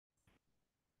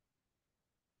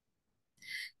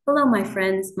Hello, my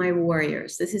friends, my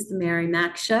warriors. This is the Mary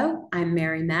Mac Show. I'm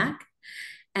Mary Mac,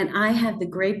 and I have the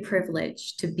great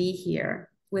privilege to be here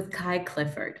with Kai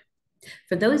Clifford.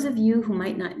 For those of you who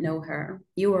might not know her,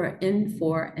 you are in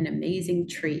for an amazing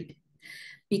treat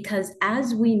because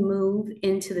as we move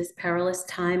into this perilous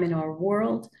time in our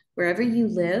world, wherever you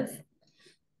live,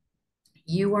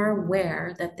 you are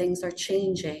aware that things are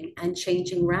changing and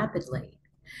changing rapidly.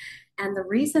 And the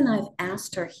reason I've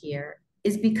asked her here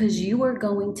is because you are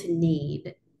going to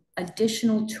need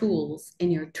additional tools in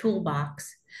your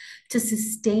toolbox to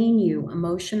sustain you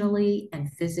emotionally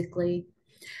and physically,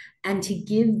 and to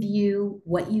give you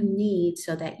what you need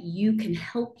so that you can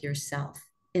help yourself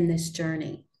in this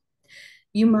journey.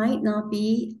 You might not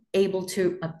be able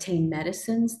to obtain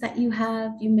medicines that you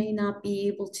have. You may not be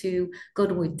able to go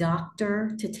to a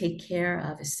doctor to take care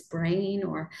of a sprain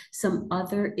or some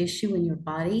other issue in your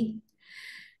body.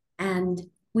 And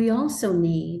we also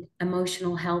need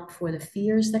emotional help for the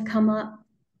fears that come up,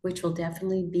 which will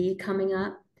definitely be coming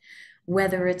up,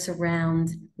 whether it's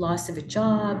around loss of a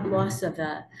job, loss of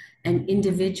an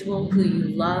individual who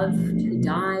you loved, who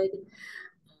died,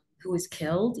 who was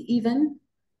killed, even.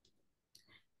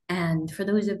 And for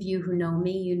those of you who know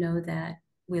me, you know that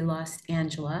we lost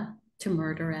Angela to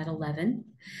murder at 11.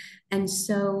 And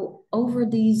so over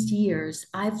these years,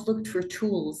 I've looked for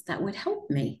tools that would help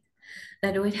me,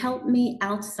 that it would help me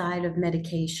outside of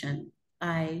medication.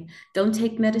 I don't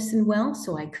take medicine well,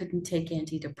 so I couldn't take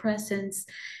antidepressants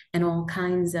and all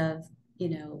kinds of,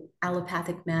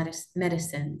 allopathic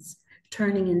medicines,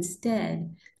 turning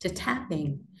instead to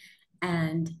tapping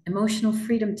and emotional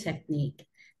freedom technique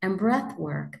and breath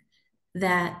work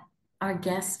that our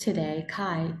guest today,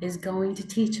 Kai, is going to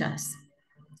teach us.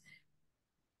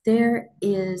 There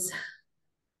is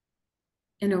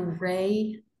an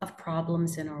array of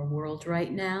problems in our world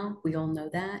right now. We all know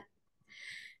that.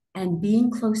 And being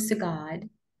close to God,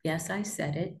 yes, I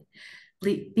said it,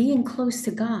 being close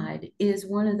to God is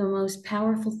one of the most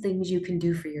powerful things you can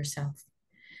do for yourself.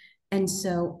 And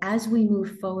so, as we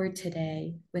move forward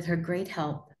today with her great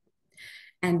help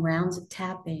and rounds of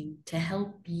tapping to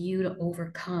help you to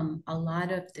overcome a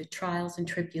lot of the trials and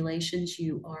tribulations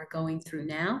you are going through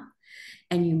now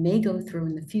and you may go through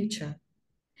in the future,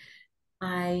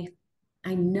 I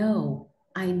I know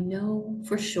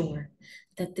for sure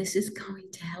that this is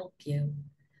going to help you.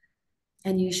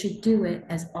 And you should do it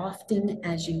as often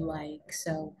as you like.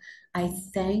 So I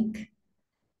thank,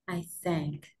 I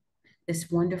thank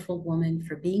this wonderful woman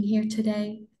for being here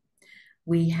today.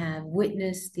 We have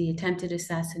witnessed the attempted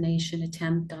assassination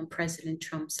attempt on President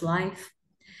Trump's life.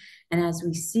 And as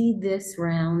we see this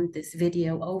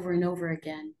video over and over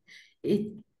again,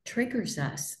 it triggers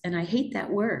us. And I hate that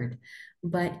word,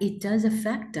 but it does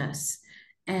affect us.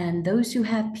 And those who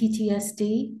have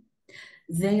PTSD,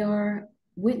 they are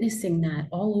witnessing that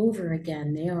all over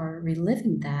again. They are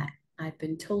reliving that. I've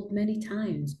been told many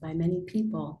times by many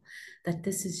people that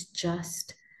this is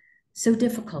just so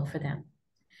difficult for them.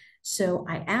 So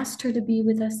I asked her to be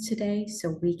with us today so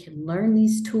we can learn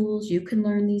these tools. You can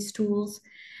learn these tools,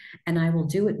 and I will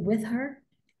do it with her,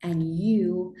 and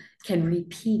you can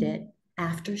repeat it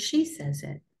after she says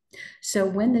it. So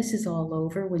when this is all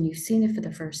over, when you've seen it for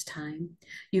the first time,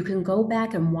 you can go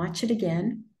back and watch it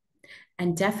again,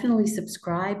 and definitely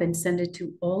subscribe and send it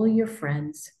to all your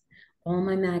friends, all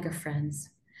my MAGA friends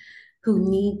who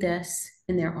need this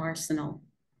in their arsenal.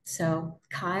 So,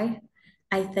 Kai,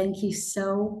 I thank you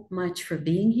so much for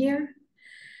being here.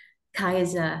 Kai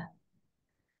is a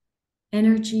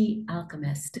energy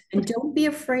alchemist, and don't be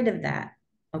afraid of that.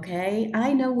 Okay,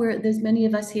 I know there's many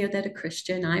of us here that are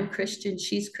Christian. I'm Christian,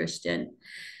 she's Christian,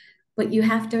 but you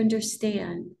have to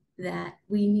understand that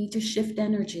we need to shift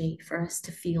energy for us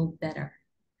to feel better.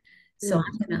 So Mm.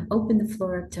 I'm going to open the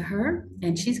floor up to her,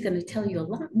 and she's going to tell you a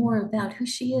lot more about who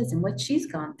she is and what she's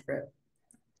gone through.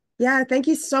 Yeah, thank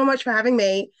you so much for having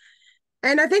me.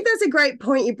 And I think that's a great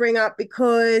point you bring up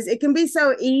because it can be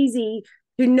so easy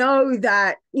to know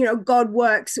that, God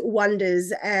works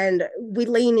wonders and we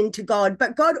lean into God,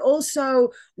 but God also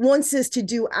wants us to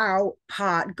do our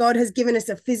part. God has given us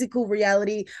a physical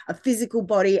reality, a physical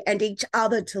body, and each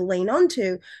other to lean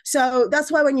onto. So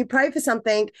that's why when you pray for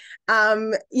something,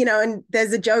 and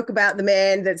there's a joke about the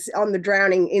man that's on the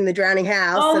drowning in the drowning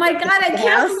house. Oh So my God, I the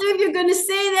can't house. believe you're going to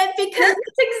say that because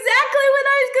it's exactly what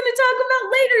I was going to talk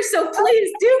about later. So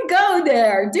please do go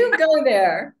there. Do go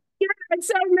there. And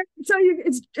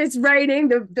it's raining.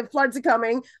 The floods are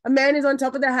coming. A man is on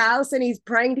top of the house and he's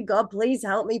praying to God, please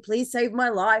help me, please save my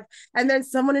life. And then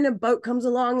someone in a boat comes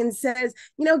along and says,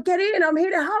 get in, I'm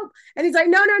here to help. And he's like,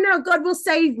 no, no, no, God will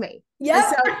save me. And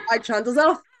so Yep. I trundles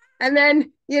off. And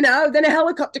then, then a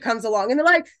helicopter comes along and they're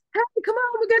like, hey, come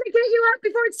on, we're going to get you out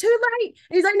before it's too late.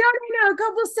 And he's like, no, no, no,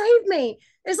 God will save me.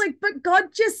 It's like, but God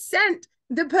just sent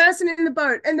the person in the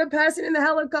boat and the person in the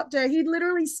helicopter. He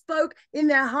literally spoke in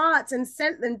their hearts and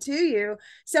sent them to you.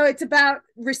 So it's about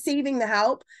receiving the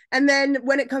help. And then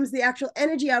when it comes to the actual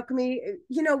energy alchemy,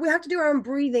 we have to do our own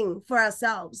breathing for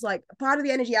ourselves. Like part of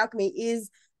the energy alchemy is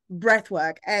breath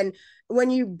work. And when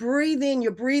you breathe in,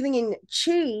 you're breathing in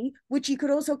chi, which you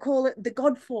could also call it the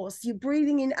God force. You're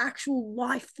breathing in actual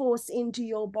life force into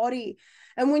your body.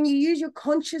 And when you use your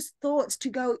conscious thoughts to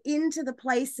go into the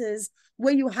places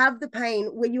where you have the pain,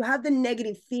 where you have the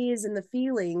negative fears and the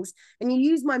feelings, and you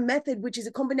use my method, which is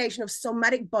a combination of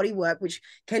somatic body work, which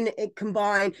can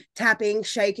combine tapping,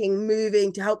 shaking,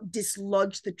 moving to help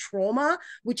dislodge the trauma,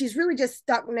 which is really just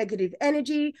stuck negative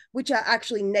energy, which are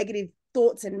actually negative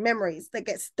thoughts and memories that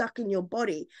get stuck in your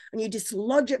body, and you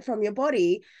dislodge it from your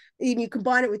body, and you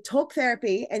combine it with talk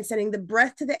therapy and sending the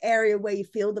breath to the area where you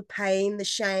feel the pain, the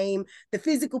shame, the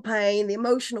physical pain, the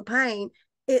emotional pain.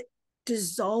 It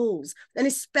dissolves. And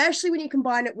especially when you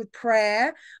combine it with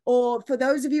prayer, or for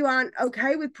those of you who aren't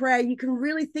okay with prayer, you can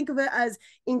really think of it as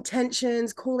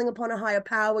intentions, calling upon a higher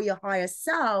power, your higher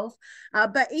self.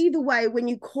 But either way, when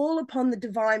you call upon the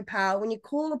divine power, when you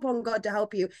call upon God to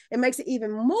help you, it makes it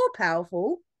even more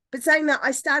powerful. But saying that,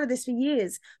 I started this for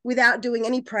years without doing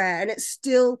any prayer, and it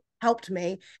still helped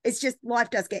me. It's just life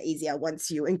does get easier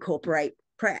once you incorporate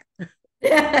prayer.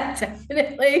 Yeah,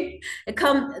 definitely.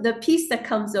 The peace that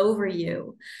comes over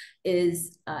you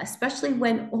is, especially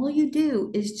when all you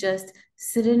do is just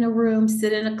sit in a room,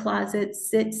 sit in a closet,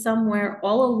 sit somewhere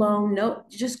all alone. No,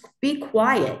 just be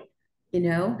quiet,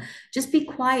 just be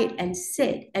quiet and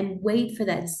sit and wait for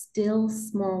that still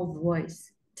small voice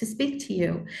to speak to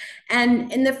you.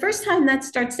 And the first time that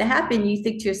starts to happen, you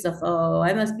think to yourself, oh,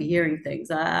 I must be hearing things.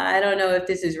 I don't know if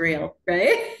this is real,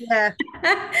 right? Yeah.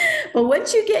 But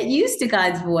once you get used to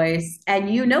God's voice and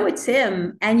you know it's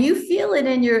him and you feel it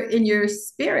in your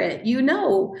spirit,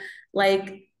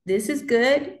 like this is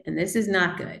good and this is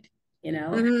not good, you know.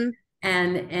 Mm-hmm.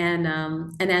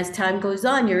 And as time goes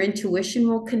on, your intuition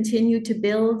will continue to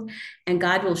build, and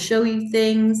God will show you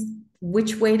things,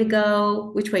 which way to go,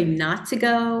 which way not to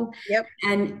go. Yep.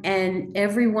 And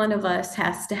every one of us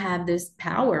has to have this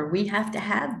power. We have to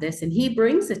have this, and he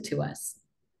brings it to us.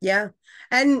 Yeah.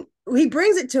 And he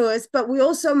brings it to us, but we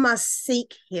also must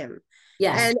seek him.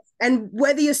 Yes. And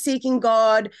whether you're seeking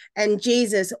God and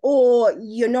Jesus, or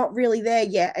you're not really there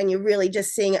yet and you're really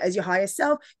just seeing it as your higher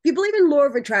self, if you believe in law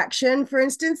of attraction, for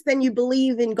instance, then you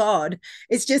believe in God.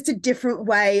 It's just a different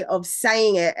way of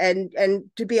saying it. And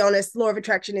to be honest, law of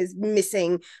attraction is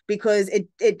missing because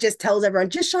it just tells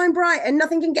everyone, just shine bright and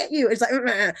nothing can get you. It's like,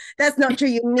 that's not true.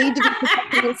 You need to be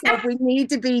protecting yourself. We need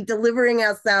to be delivering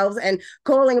ourselves and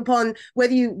calling upon,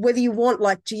 whether you want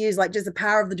like to use like just the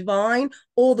power of the divine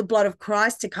or the blood of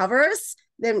Christ to cover us,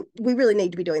 then we really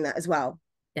need to be doing that as well.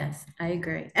 Yes, I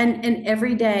agree. And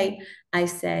every day I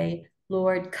say,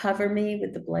 Lord, cover me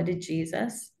with the blood of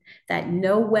Jesus, that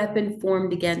no weapon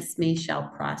formed against me shall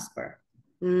prosper.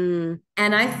 Mm.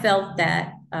 And I felt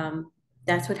that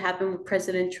that's what happened with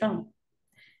President Trump.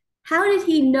 How did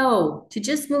he know to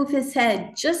just move his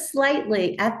head just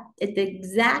slightly at the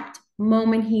exact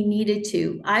moment he needed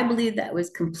to? I believe that was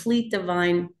complete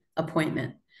divine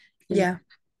appointment. Yeah.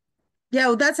 Yeah,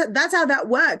 well, that's how that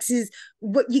works. Is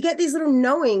what you get these little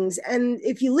knowings, and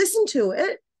if you listen to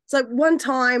it, it's like one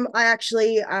time I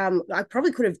actually I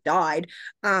probably could have died,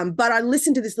 but I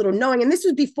listened to this little knowing, and this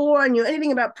was before I knew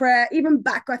anything about prayer. Even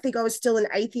back, I think I was still an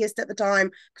atheist at the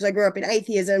time because I grew up in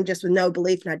atheism, just with no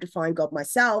belief, and had to find God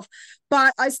myself.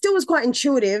 But I still was quite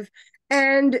intuitive.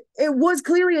 And it was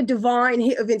clearly a divine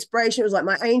hit of inspiration. It was like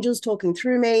my angels talking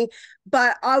through me.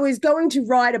 But I was going to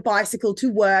ride a bicycle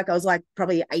to work. I was like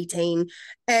probably 18.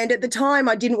 And at the time,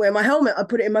 I didn't wear my helmet. I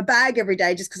put it in my bag every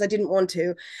day just because I didn't want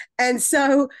to. And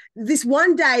so this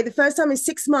one day, the first time in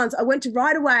 6 months, I went to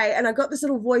ride away and I got this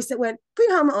little voice that went, put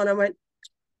your helmet on. I went,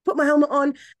 put my helmet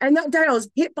on. And that day I was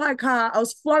hit by a car. I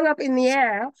was flung up in the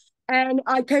air and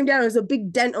I came down. There was a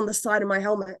big dent on the side of my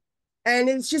helmet. And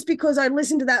it's just because I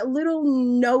listened to that little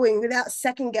knowing without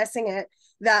second guessing it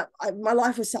that my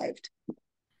life was saved.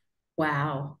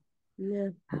 Wow. Yeah.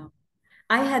 Wow.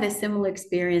 I had a similar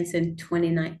experience in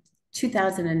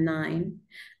 2009.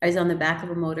 I was on the back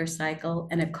of a motorcycle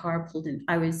and a car pulled in.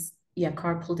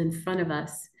 Car pulled in front of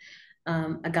us,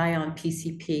 a guy on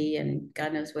PCP and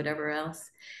God knows whatever else.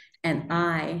 And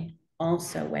I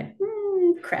also went,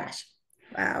 crash.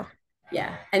 Wow.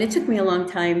 Yeah. And it took me a long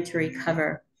time to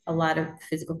recover a lot of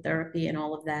physical therapy and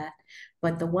all of that.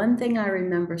 But the one thing I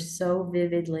remember so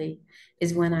vividly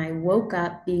is when I woke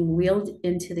up being wheeled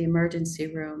into the emergency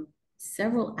room,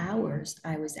 several hours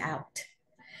I was out.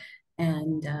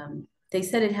 And they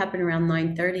said it happened around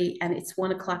 9:30, and it's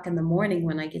 1 o'clock in the morning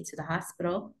when I get to the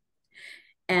hospital.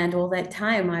 And all that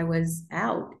time I was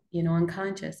out,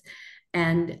 unconscious.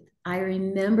 And I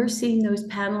remember seeing those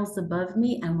panels above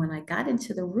me. And when I got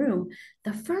into the room,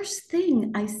 the first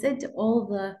thing I said to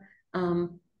all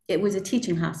it was a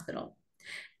teaching hospital.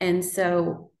 And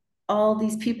so all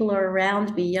these people are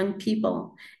around me, young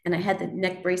people, and I had the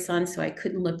neck brace on so I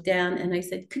couldn't look down. And I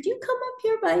said, "Could you come up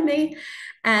here by me?"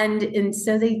 And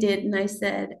so they did. And I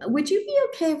said, "Would you be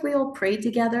okay if we all prayed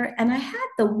together?" And I had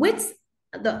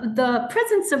the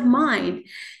presence of mind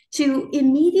to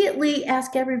immediately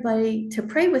ask everybody to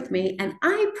pray with me. And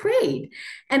I prayed.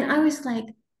 And I was like,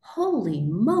 holy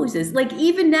Moses. Like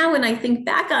even now when I think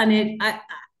back on it,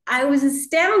 I was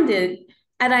astounded,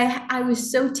 and I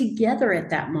was so together at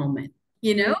that moment,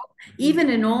 even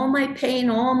in all my pain,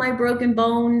 all my broken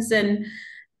bones. And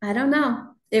I don't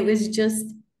know, it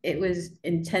was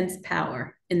intense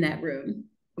power in that room.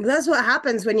 That's what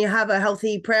happens when you have a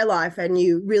healthy prayer life and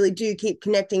you really do keep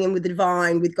connecting in with the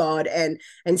divine, with God, and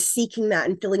seeking that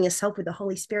and filling yourself with the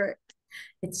Holy Spirit.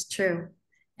 It's true.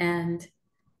 And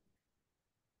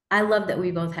I love that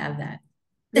we both have that.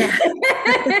 Yeah.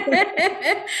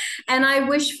 And I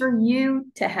wish for you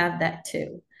to have that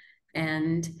too.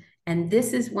 And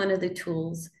this is one of the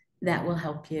tools that will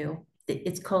help you.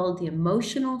 It's called the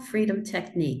Emotional Freedom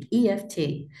Technique,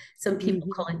 EFT. Some people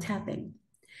call it tapping.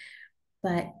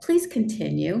 But please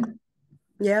continue.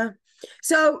 Yeah.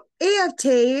 So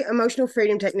EFT, emotional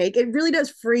freedom technique, it really does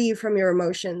free you from your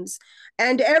emotions.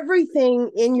 And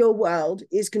everything in your world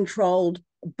is controlled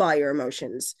by your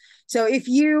emotions. So if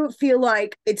you feel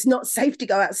like it's not safe to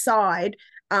go outside,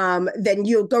 then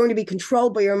you're going to be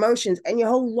controlled by your emotions and your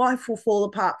whole life will fall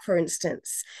apart, for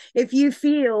instance. If you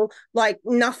feel like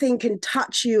nothing can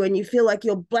touch you and you feel like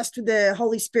you're blessed with the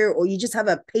Holy Spirit, or you just have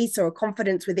a peace or a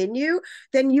confidence within you,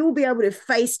 then you'll be able to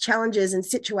face challenges and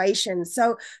situations.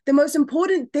 So the most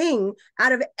important thing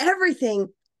out of everything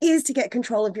is to get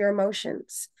control of your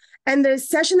emotions. And the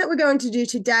session that we're going to do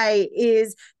today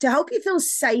is to help you feel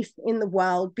safe in the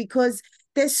world, because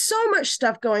there's so much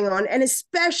stuff going on. And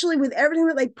especially with everything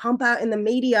that they pump out in the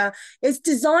media, it's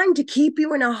designed to keep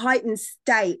you in a heightened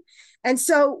state. And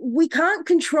so we can't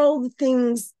control the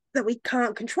things that we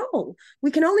can't control.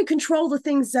 We can only control the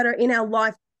things that are in our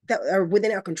life that are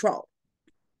within our control.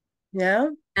 Yeah.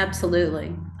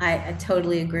 Absolutely. I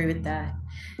totally agree with that.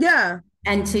 Yeah.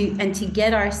 And to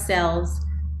get ourselves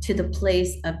to the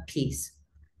place of peace.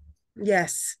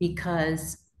 Yes.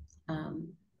 Because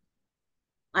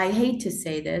I hate to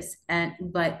say this,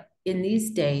 but in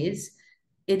these days,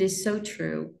 it is so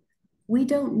true. We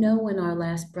don't know when our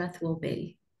last breath will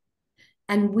be,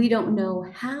 and we don't know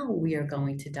how we are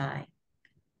going to die.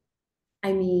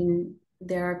 I mean,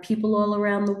 there are people all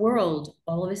around the world.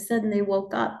 All of a sudden, they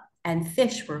woke up and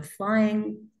fish were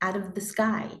flying out of the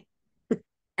sky.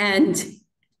 And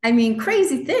I mean,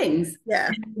 crazy things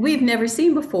Yeah. we've never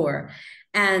seen before.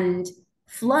 And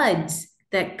floods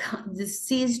that the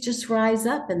seas just rise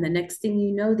up. And the next thing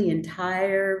you know, the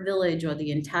entire village or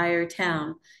the entire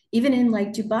town, even in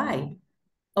like Dubai,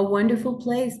 a wonderful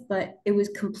place, but it was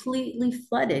completely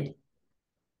flooded,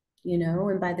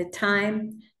 and by the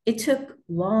time it took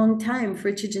long time for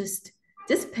it to just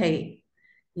dissipate.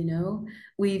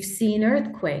 We've seen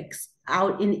earthquakes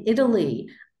out in Italy,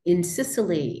 in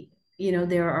Sicily.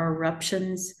 There are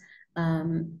eruptions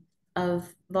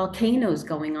of volcanoes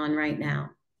going on right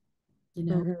now,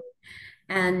 Mm-hmm.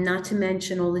 and not to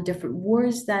mention all the different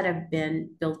wars that have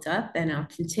been built up and are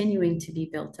continuing to be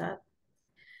built up.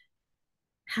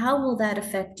 How will that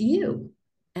affect you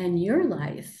and your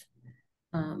life?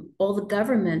 All the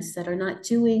governments that are not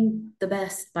doing the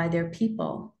best by their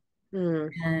people. Mm.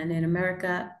 And in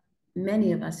America,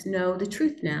 many of us know the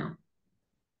truth now,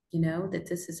 that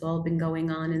this has all been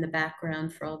going on in the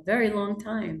background for a very long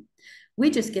time. We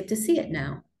just get to see it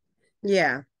now.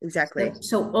 Yeah, exactly.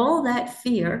 So all that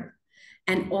fear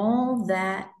and all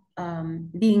that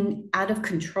being out of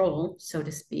control, so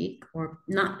to speak, or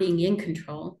not being in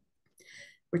control,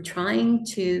 we're trying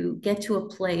to get to a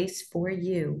place for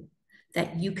you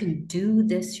that you can do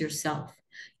this yourself.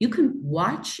 You can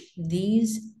watch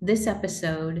this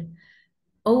episode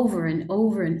over and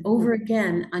over and over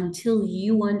again until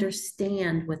you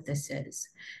understand what this is.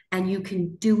 And you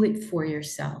can do it for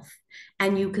yourself.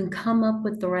 And you can come up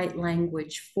with the right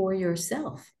language for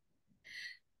yourself.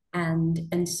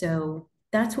 And so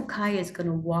that's what Kai is going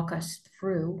to walk us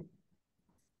through.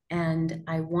 And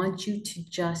I want you to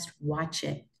just watch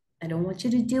it. I don't want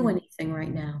you to do anything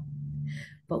right now.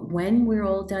 But when we're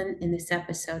all done in this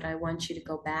episode, I want you to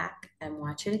go back and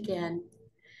watch it again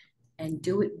and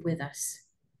do it with us.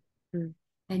 Mm.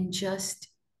 And just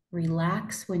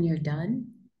relax when you're done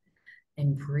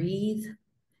and breathe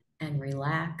and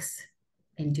relax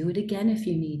and do it again if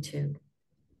you need to.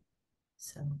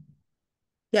 So,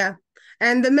 Yeah.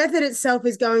 And the method itself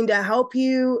is going to help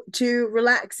you to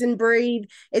relax and breathe.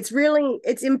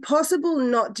 It's impossible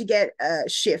not to get a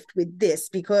shift with this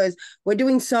because we're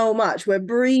doing so much. We're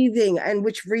breathing, and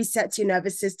which resets your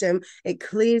nervous system. It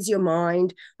clears your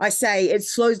mind. I say it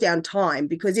slows down time,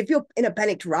 because if you're in a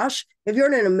panicked rush, if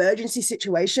you're in an emergency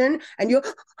situation and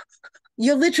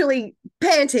you're literally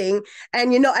panting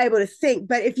and you're not able to think.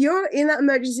 But if you're in that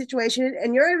emergency situation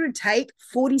and you're able to take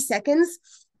 40 seconds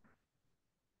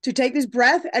to take this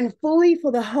breath and fully,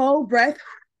 for the whole breath,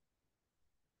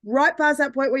 right past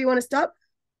that point where you want to stop,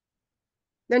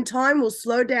 then time will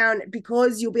slow down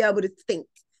because you'll be able to think.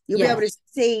 You'll be able to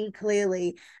see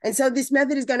clearly. And so this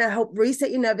method is going to help reset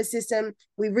your nervous system.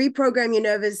 We reprogram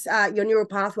your neural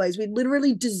pathways. We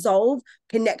literally dissolve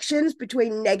connections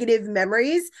between negative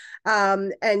memories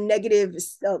and negative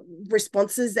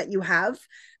responses that you have.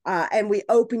 And we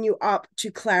open you up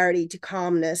to clarity, to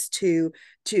calmness, to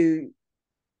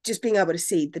just being able to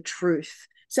see the truth.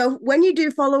 So when you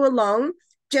do follow along,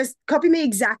 just copy me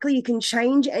exactly. You can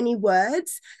change any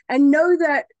words, and know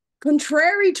that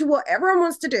contrary to what everyone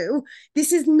wants to do,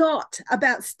 this is not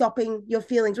about stopping your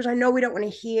feelings, which I know we don't want to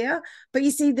hear. But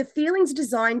you see, the feelings are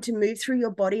designed to move through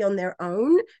your body on their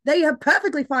own. They are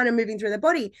perfectly fine in moving through their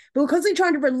body, but we're constantly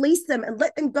trying to release them and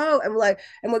let them go, and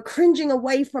we're cringing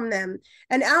away from them.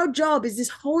 And our job is, this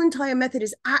whole entire method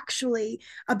is actually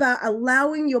about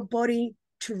allowing your body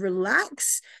to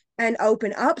relax and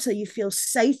open up, so you feel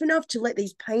safe enough to let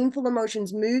these painful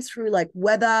emotions move through like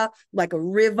weather, like a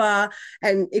river.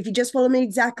 And if you just follow me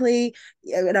exactly,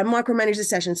 and I micromanage the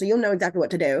session, so you'll know exactly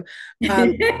what to do. You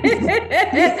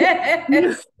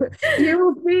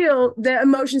will feel the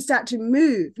emotions start to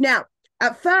move. Now,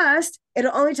 at first,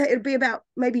 it'll be about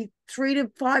maybe 3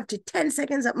 to 5 to 10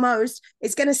 seconds at most.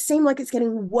 It's going to seem like it's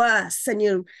getting worse, and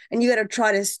you got to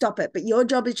try to stop it. But your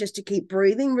job is just to keep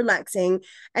breathing, relaxing.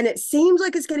 And it seems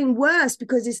like it's getting worse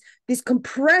because this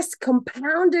compressed,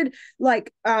 compounded,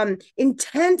 like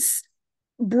intense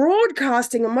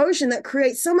broadcasting emotion that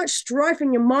creates so much strife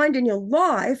in your mind and your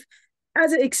life,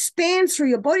 as it expands through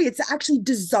your body, it's actually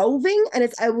dissolving and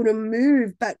it's able to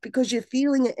move. But because you're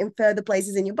feeling it in further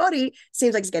places in your body, it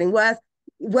seems like it's getting worse.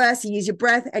 You use your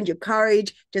breath and your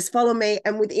courage. Just follow me,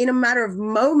 and within a matter of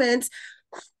moments,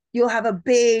 you'll have a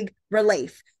big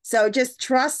relief. So just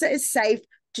trust that it's safe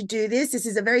to do this. This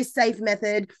is a very safe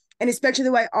method, and especially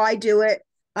the way I do it,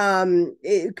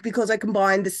 because I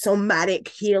combine the somatic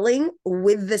healing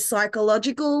with the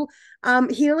psychological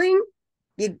healing.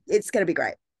 It's going to be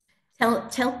great.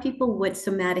 Tell people what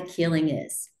somatic healing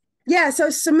is. Yeah, so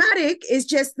somatic is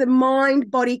just the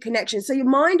mind-body connection. So your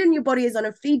mind and your body is on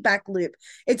a feedback loop.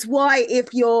 It's why if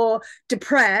you're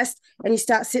depressed and you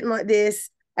start sitting like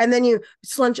this and then you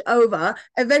slunch over,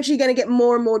 eventually you're going to get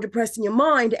more and more depressed in your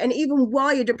mind. And even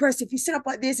while you're depressed, if you sit up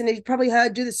like this, and you've probably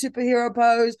heard, do the superhero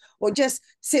pose, or just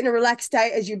sit in a relaxed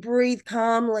state as you breathe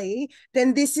calmly,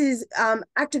 then this is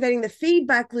activating the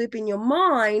feedback loop in your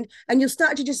mind, and you'll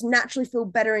start to just naturally feel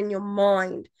better in your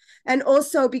mind. And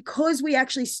also, because we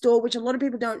actually store, which a lot of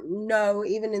people don't know,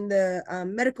 even in the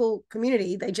medical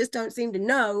community, they just don't seem to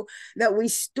know that we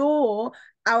store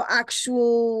our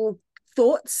actual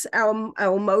thoughts, our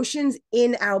emotions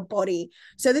in our body.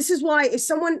 So this is why this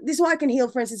is why I can heal,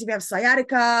 for instance, if you have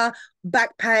sciatica,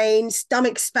 back pain,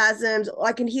 stomach spasms,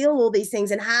 I can heal all these things,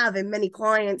 and have in many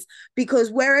clients, because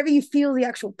wherever you feel the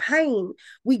actual pain,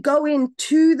 we go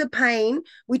into the pain,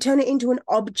 we turn it into an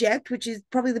object, which is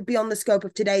probably beyond the scope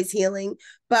of today's healing,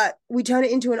 but we turn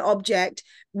it into an object,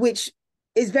 which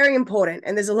is very important.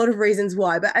 And there's a lot of reasons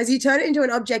why. But as you turn it into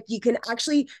an object, you can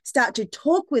actually start to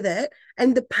talk with it.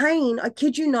 And the pain, I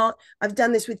kid you not, I've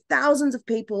done this with thousands of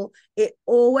people, it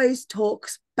always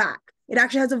talks back. It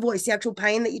actually has a voice. The actual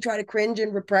pain that you try to cringe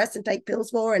and repress and take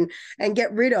pills for and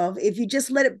get rid of, if you just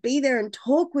let it be there and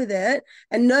talk with it,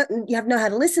 and you have to know how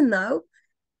to listen though,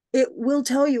 it will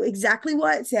tell you exactly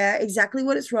why it's there, exactly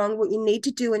what it's wrong, what you need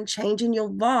to do and change in your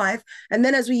life. And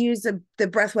then as we use the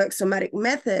breathwork somatic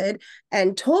method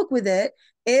and talk with it,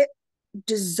 it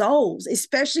dissolves,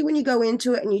 especially when you go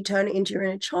into it and you turn it into your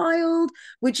inner child,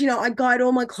 which, I guide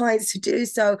all my clients to do.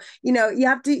 So, you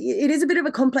have to, it is a bit of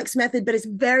a complex method, but it's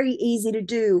very easy to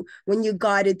do when you're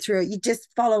guided through it. You just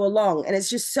follow along, and it's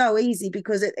just so easy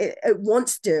because it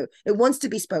wants to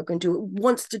be spoken to. It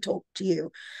wants to talk to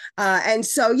you. And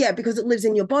so, yeah, because it lives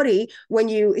in your body,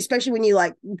 especially when you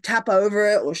like tap over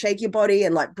it or shake your body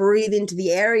and like breathe into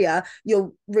the area,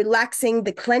 you're relaxing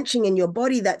the clenching in your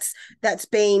body that's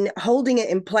been holding it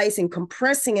in place and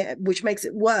compressing it, which makes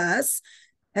it worse.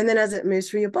 And then as it moves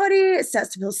through your body, it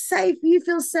starts to feel safe. You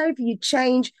feel safe. You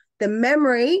change the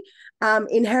memory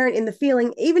inherent in the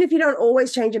feeling. Even if you don't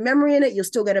always change a memory in it, you'll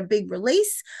still get a big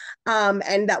release,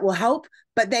 and that will help.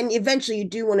 But then eventually you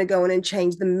do want to go in and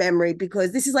change the memory,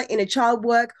 because this is like inner child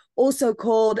work, also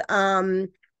called one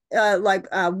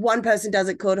person does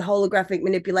it called holographic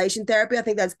manipulation therapy. I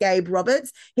think that's Gabe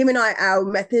Roberts. Him and our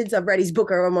methods, I've read his book,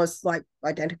 are almost like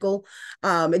identical.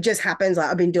 It just happens.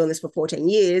 Like, I've been doing this for 14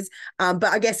 years. But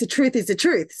I guess the truth is the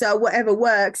truth. So whatever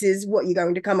works is what you're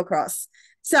going to come across.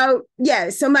 So yeah,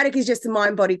 somatic is just the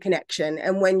mind-body connection.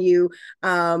 And when you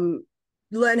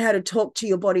learn how to talk to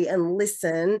your body and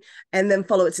listen and then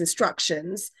follow its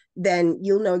instructions, then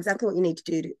you'll know exactly what you need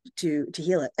to do to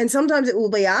heal it. And sometimes it will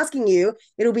be asking you,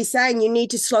 it'll be saying you need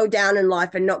to slow down in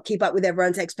life and not keep up with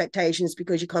everyone's expectations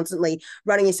because you're constantly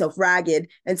running yourself ragged.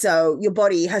 And so your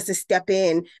body has to step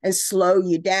in and slow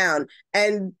you down.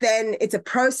 And then it's a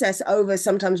process over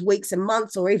sometimes weeks and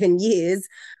months or even years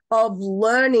of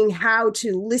learning how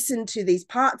to listen to these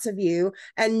parts of you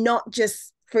and not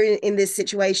just in this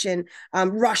situation,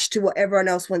 rush to what everyone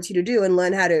else wants you to do, and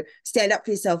learn how to stand up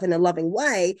for yourself in a loving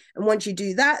way. And once you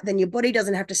do that, then your body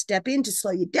doesn't have to step in to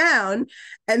slow you down,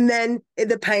 and then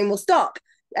the pain will stop.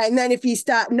 And then if you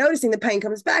start noticing the pain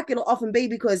comes back, it'll often be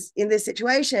because in this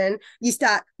situation, you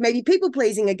start maybe people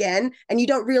pleasing again, and you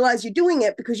don't realize you're doing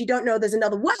it because you don't know there's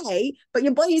another way, but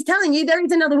your body is telling you there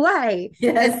is another way.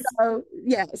 Yes. And so,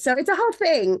 yeah, so it's a whole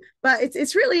thing, but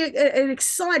it's really an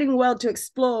exciting world to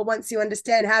explore once you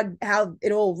understand how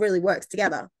it all really works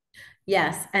together.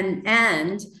 Yes.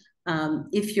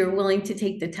 If you're willing to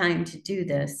take the time to do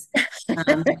this,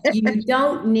 you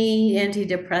don't need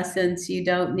antidepressants, you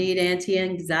don't need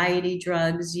anti-anxiety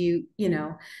drugs, you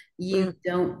Mm,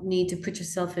 don't need to put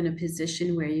yourself in a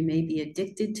position where you may be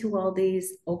addicted to all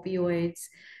these opioids,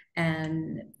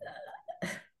 and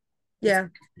it's yeah,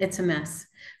 it's a mess,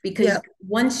 because yeah,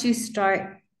 once you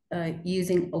start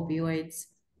using opioids,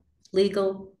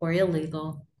 legal or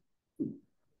illegal,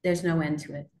 there's no end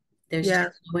to it. There's just yeah.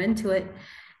 no end to it.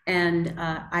 And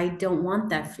I don't want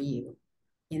that for you.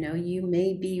 You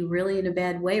may be really in a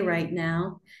bad way right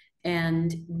now,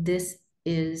 and this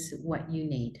is what you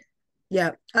need.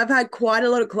 Yeah, I've had quite a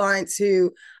lot of clients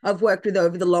who I've worked with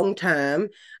over the long term,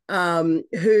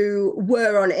 who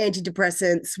were on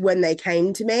antidepressants when they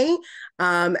came to me.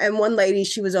 And one lady,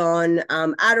 she was on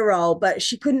Adderall, but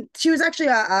she was actually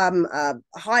a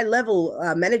high level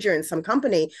manager in some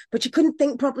company, but she couldn't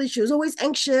think properly. She was always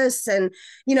anxious, and,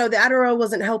 the Adderall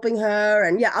wasn't helping her.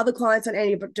 And yeah, other clients on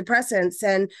antidepressants.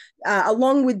 And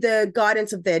along with the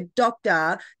guidance of their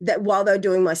doctor, that while they're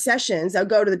doing my sessions, they'll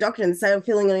go to the doctor and say, I'm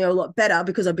feeling a lot better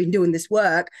because I've been doing this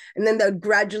work. And then they'll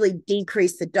gradually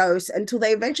decrease the dose until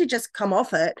they eventually just come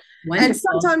off it. And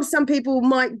Wonderful. sometimes some people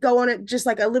might go on it just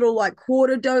like a little like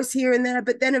quarter dose here and there,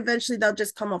 but then eventually they'll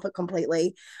just come off it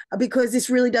completely, because this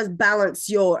really does balance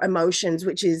your emotions,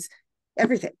 which is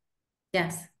everything.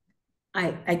 Yes,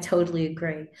 I totally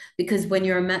agree. Because when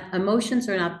your emotions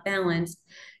are not balanced,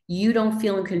 you don't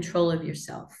feel in control of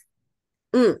yourself.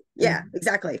 Yeah,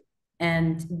 exactly.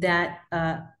 And that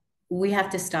we have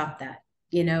to stop that.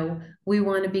 We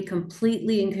want to be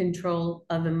completely in control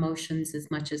of emotions as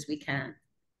much as we can.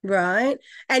 Right.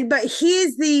 But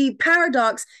here's the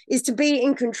paradox, is to be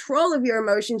in control of your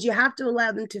emotions, you have to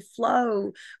allow them to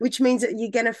flow, which means that you're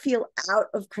going to feel out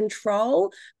of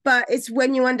control. But it's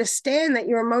when you understand that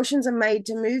your emotions are made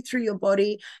to move through your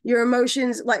body. Your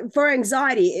emotions, like for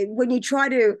anxiety, when you try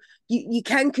to, you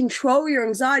can control your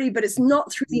anxiety, but it's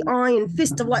not through the iron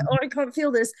fist of like, oh, I can't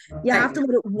feel this. You have Right. to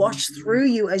let it wash through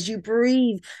you as you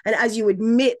breathe and as you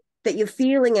admit that you're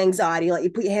feeling anxiety. Like,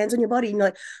 you put your hands on your body and you're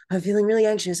like, I'm feeling really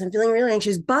anxious. I'm feeling really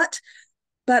anxious, but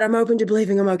I'm open to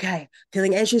believing I'm okay.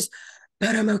 Feeling anxious,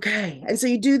 but I'm okay. And so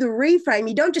you do the reframe.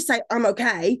 You don't just say I'm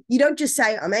okay. You don't just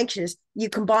say I'm anxious. You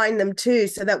combine them too,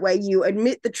 so that way you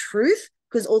admit the truth,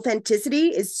 because authenticity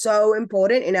is so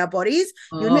important in our bodies.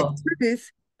 You admit Oh, the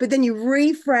truth, but then you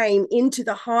reframe into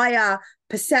the higher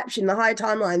perception, the higher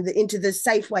timeline, into the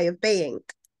safe way of being.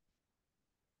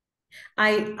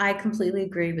 I completely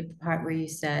agree with the part where you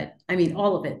said, I mean,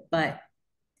 all of it, but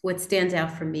what stands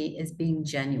out for me is being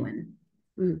genuine,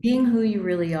 Mm. being who you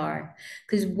really are.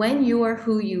 Because when you are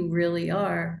who you really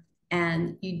are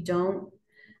and you don't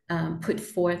put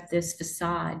forth this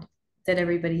facade that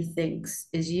everybody thinks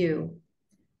is you,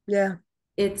 Yeah.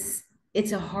 it's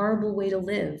it's a horrible way to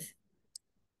live.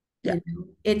 Yeah. I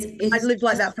It's lived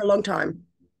like just that for a long time.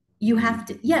 you have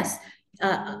to, yes,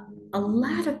 a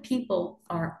lot of people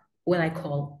are what I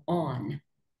call on,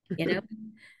 you know,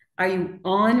 are you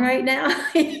on right now?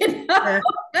 You know? Yeah.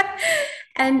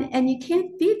 And you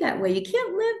can't be that way.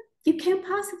 You can't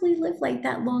possibly live like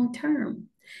that long term.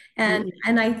 Mm.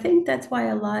 And I think that's why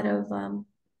a lot of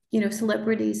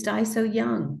celebrities die so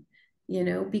young,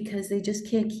 because they just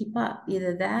can't keep up.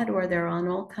 Either that or they're on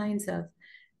all kinds of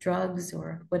drugs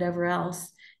or whatever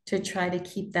else to try to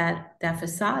keep that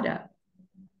facade up.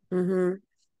 Mm-hmm.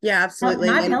 Yeah, Not, absolutely.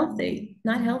 not And healthy,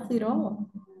 not healthy at all.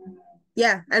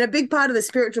 yeah, and a big part of the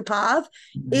spiritual path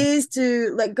is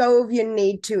to let go of your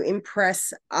need to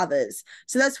impress others.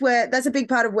 So that's a big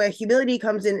part of where humility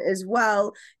comes in as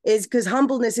well, is because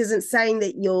humbleness isn't saying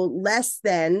that you're less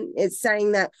than, it's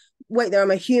saying that, wait there,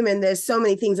 I'm a human. There's so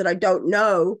many things that I don't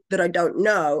know that I don't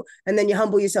know. And then you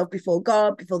humble yourself before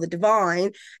God, before the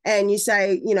divine, and you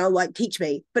say, like, teach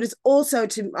me. But it's also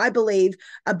I believe,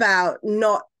 about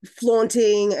not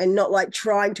flaunting and not like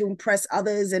trying to impress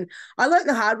others. And I learned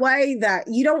the hard way that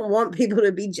you don't want people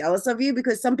to be jealous of you,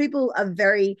 because some people are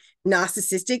very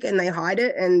narcissistic and they hide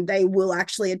it and they will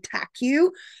actually attack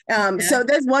you. So Yeah.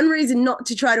 there's one reason not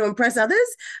to try to impress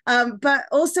others, but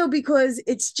also because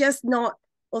it's just not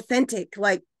authentic.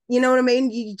 Like, you know what I mean?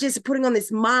 You just putting on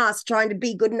this mask trying to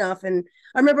be good enough. And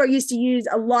I remember I used to use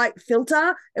a light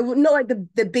filter. It was not like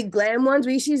the big glam ones.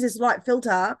 We used to use this light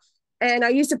filter, and I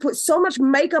used to put so much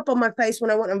makeup on my face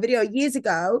when I went on video years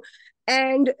ago.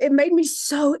 And it made me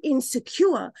so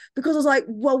insecure, because I was like,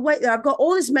 well, wait, I've got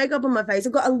all this makeup on my face.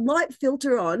 I've got a light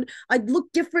filter on. I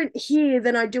look different here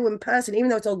than I do in person, even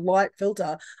though it's a light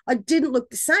filter. I didn't look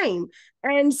the same.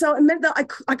 And so it meant that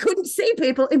I couldn't see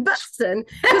people in person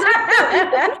because I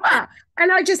felt insecure.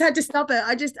 And I just had to stop it.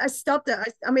 I stopped it.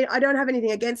 I mean, I don't have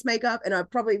anything against makeup, and I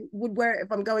probably would wear it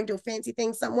if I'm going to a fancy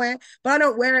thing somewhere, but I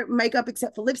don't wear makeup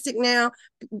except for lipstick now.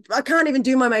 I can't even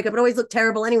do my makeup. It always look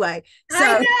terrible anyway. I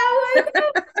So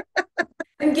know.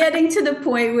 I'm getting to the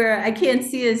point where I can't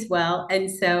see as well. And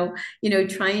so,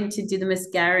 trying to do the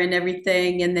mascara and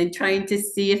everything, and then trying to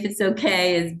see if it's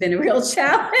okay has been a real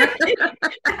challenge.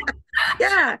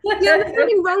 yeah, there's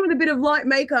nothing wrong with a bit of light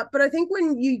makeup, but I think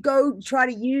when you go try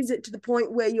to use it to the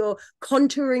point where you're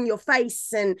contouring your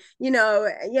face and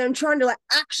and trying to like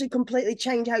actually completely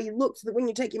change how you look, so that when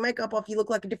you take your makeup off, you look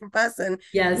like a different person.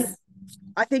 Yes.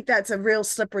 I think that's a real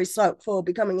slippery slope for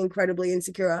becoming incredibly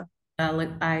insecure.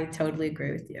 Look, I totally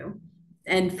agree with you.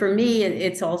 And for me,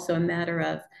 it's also a matter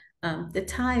of the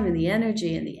time and the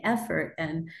energy and the effort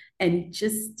and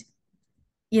just,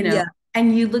 you know, Yeah,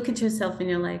 and you look at yourself and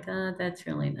you're like, oh, that's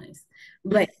really nice.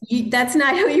 But that's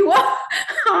not who you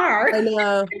are. I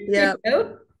know. You Yeah.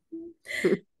 know?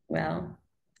 Well,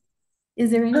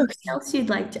 is there anything Okay. else you'd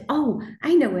like to? Oh,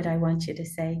 I know what I want you to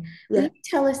say. Will Yeah. you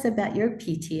tell us about your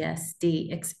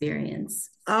PTSD experience?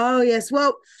 Oh, yes.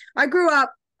 Well, I grew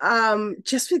up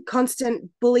just with constant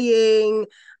bullying.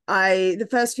 The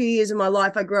first few years of my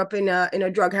life, I grew up in a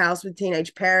drug house with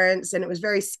teenage parents, and it was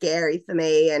very scary for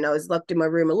me. And I was locked in my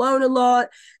room alone a lot,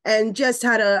 and just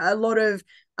had a lot of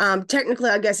technically,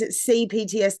 I guess it's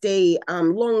CPTSD,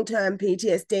 long-term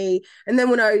PTSD. And then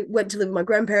when I went to live with my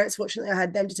grandparents, fortunately, I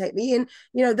had them to take me in.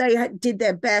 They did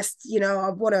their best.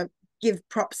 I want to give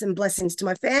props and blessings to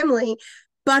my family,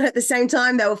 but at the same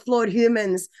time, they were flawed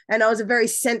humans, and I was a very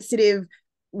sensitive,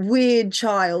 weird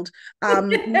child. I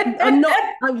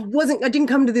didn't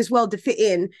come to this world to fit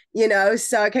in,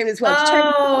 so I came to this world to change.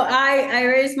 Oh, I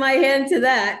raised my hand to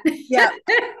that. Yeah.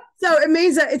 So it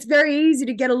means that it's very easy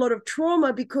to get a lot of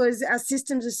trauma because our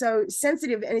systems are so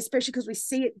sensitive, and especially because we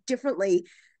see it differently.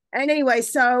 And anyway,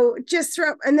 so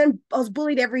and then I was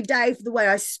bullied every day for the way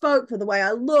I spoke, for the way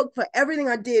I looked, for everything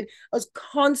I did. I was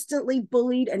constantly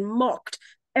bullied and mocked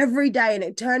every day, and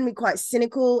it turned me quite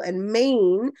cynical and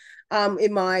mean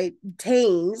in my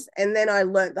teens. And then I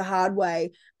learned the hard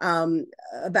way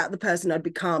about the person I'd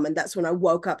become, and that's when I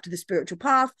woke up to the spiritual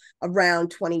path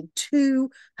around 22,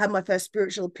 had my first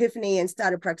spiritual epiphany, and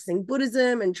started practicing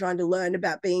Buddhism and trying to learn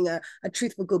about being a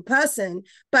truthful, good person.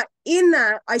 But in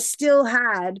that, I still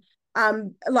had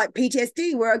like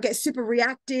PTSD, where I get super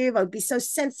reactive. I'd be so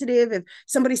sensitive. If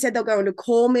somebody said they're going to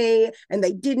call me and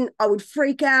they didn't, I would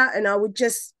freak out, and I would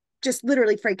just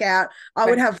literally freak out. I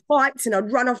would Right. have fights, and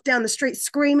I'd run off down the street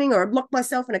screaming, or I'd lock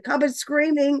myself in a cupboard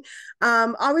screaming.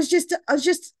 I was just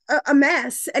a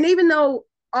mess. And even though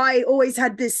I always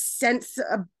had this sense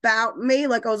about me,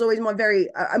 like I was always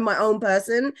my own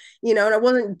person, and I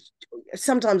wasn't.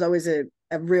 Sometimes I was a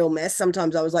real mess.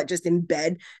 Sometimes I was like just in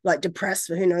bed, like depressed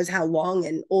for who knows how long,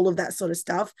 and all of that sort of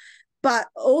stuff. But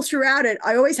all throughout it,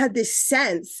 I always had this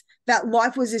sense that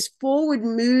life was this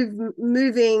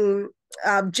moving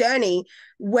journey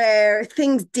where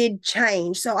things did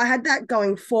change. So I had that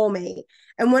going for me.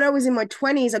 And when I was in my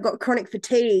 20s, I got chronic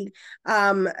fatigue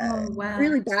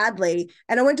really badly.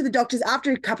 And I went to the doctors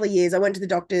after a couple of years. I went to the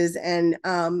doctors and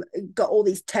got all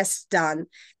these tests done.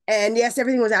 And yes,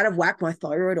 everything was out of whack, my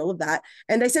thyroid, all of that.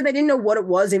 And they said they didn't know what it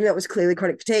was, even though it was clearly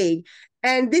chronic fatigue.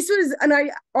 And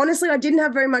I honestly, I didn't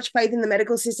have very much faith in the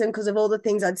medical system because of all the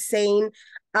things I'd seen.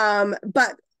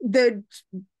 But the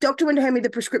doctor went to hand me the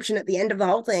prescription at the end of the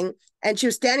whole thing, and she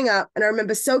was standing up, and I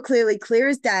remember so clearly, clear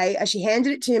as day, as she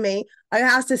handed it to me. I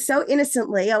asked her so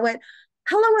innocently, I went,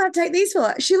 how long will I take these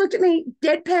for? She looked at me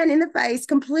deadpan in the face,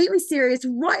 completely serious,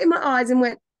 right in my eyes, and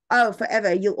went, oh,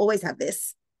 forever, you'll always have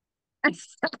this.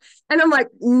 And I'm like,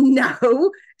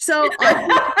 no. So I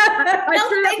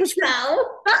threw that prescription.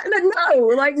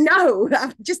 No,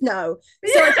 just no.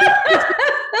 So I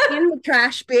in the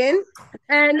trash bin,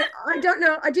 and I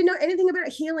didn't know anything about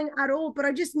healing at all, but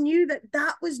I just knew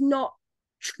that was not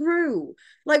true.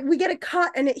 Like, we get a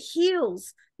cut and it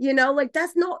heals, like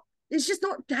it's just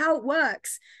not how it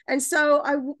works. And so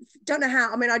I don't know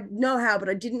how. I mean, I know how, but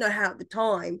I didn't know how at the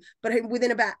time. But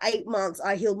within about 8 months,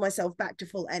 I healed myself back to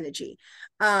full energy.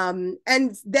 And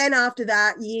then after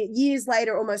that, years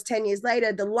later, almost 10 years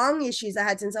later, the lung issues I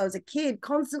had since I was a kid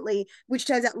constantly, which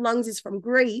turns out lungs is from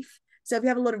grief. So if you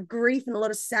have a lot of grief and a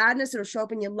lot of sadness, it'll show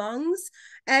up in your lungs.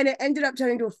 And it ended up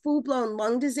turning to a full-blown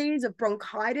lung disease of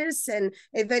bronchitis and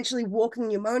eventually walking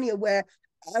pneumonia, where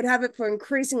I'd have it for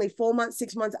increasingly 4 months,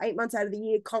 6 months, 8 months out of the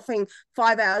year, coughing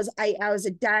 5 hours, 8 hours a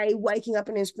day, waking up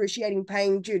in excruciating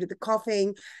pain due to the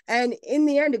coughing. And in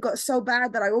the end, it got so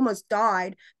bad that I almost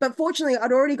died. But fortunately,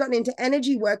 I'd already gotten into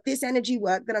this energy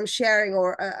work that I'm sharing,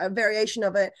 or a variation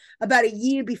of it, about a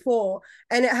year before.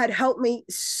 And it had helped me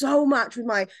so much with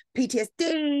my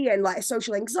PTSD and like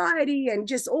social anxiety and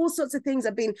just all sorts of things.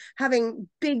 I've been having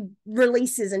big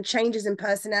releases and changes in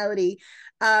personality.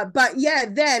 But yeah,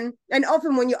 then, and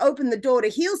often when you open the door to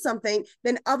heal something,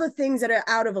 then other things that are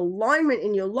out of alignment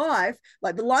in your life,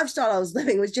 like the lifestyle I was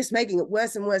living was just making it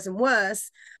worse and worse and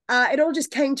worse. It all just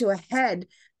came to a head.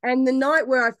 And the night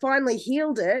where I finally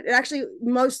healed it actually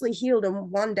mostly healed in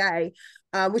one day,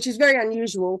 which is very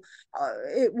unusual.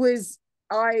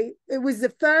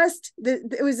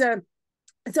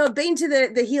 So I've been to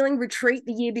the healing retreat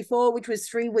the year before, which was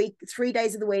 3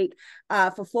 days of the week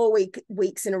for 4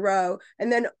 weeks in a row.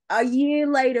 And then a year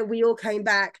later, we all came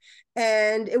back,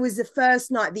 and it was the first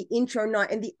night, the intro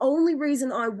night. And the only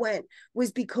reason I went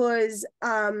was because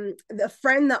the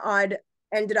friend that I'd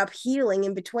ended up healing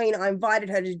in between, I invited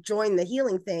her to join the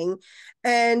healing thing.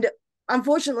 And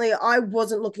unfortunately, I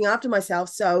wasn't looking after myself,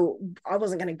 so I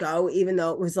wasn't going to go, even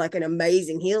though it was like an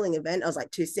amazing healing event. I was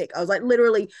like too sick. I was like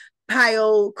literally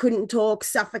pale, couldn't talk,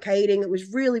 suffocating. It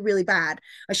was really, really bad.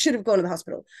 I should have gone to the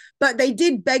hospital, but they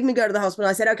did beg me to go to the hospital.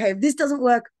 I said, okay, if this doesn't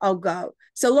work, I'll go.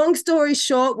 So long story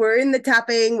short, we're in the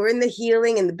tapping, we're in the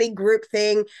healing and the big group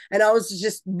thing. And I was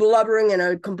just blubbering in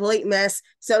a complete mess.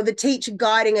 So the teacher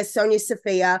guiding us, Sonia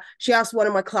Sophia, she asked one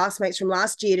of my classmates from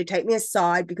last year to take me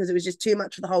aside because it was just too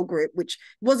much for the whole group, which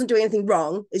wasn't doing anything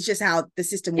wrong. It's just how the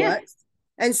system works.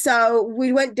 And so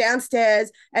we went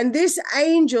downstairs, and this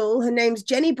angel, her name's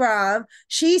Jenny Brav,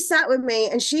 she sat with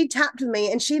me and she tapped with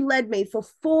me and she led me for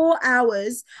 4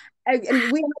 hours. And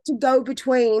we had to go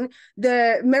between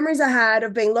the memories I had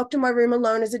of being locked in my room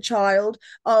alone as a child,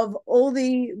 of all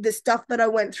the stuff that I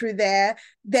went through there,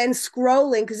 then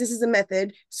scrolling, because this is a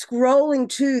method, scrolling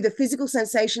to the physical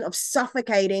sensation of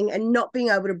suffocating and not being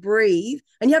able to breathe.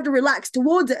 And you have to relax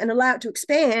towards it and allow it to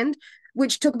expand,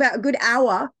 which took about a good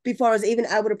hour before I was even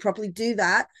able to properly do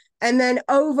that. And then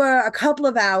over a couple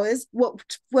of hours,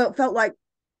 what felt like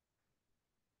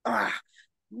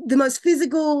the most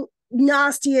physical,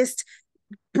 nastiest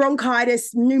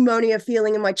bronchitis, pneumonia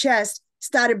feeling in my chest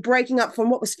started breaking up from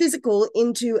what was physical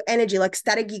into energy, like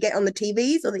static you get on the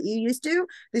TVs or that you used to,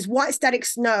 this white static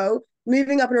snow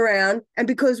moving up and around. And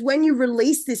because when you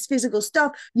release this physical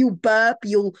stuff, you'll burp,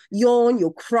 you'll yawn,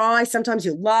 you'll cry, sometimes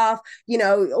you'll laugh,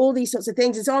 all these sorts of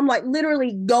things. And so I'm like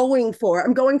literally going for it.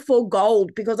 I'm going full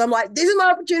gold because I'm like, this is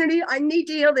my opportunity. I need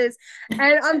to heal this.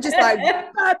 And I'm just like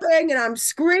burping and I'm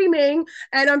screaming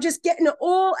and I'm just getting it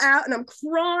all out and I'm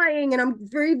crying and I'm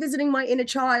revisiting my inner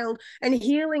child and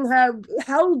healing her,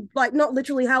 held, like not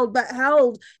literally held, but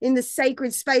held in the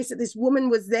sacred space that this woman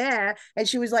was there. And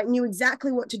she was like, knew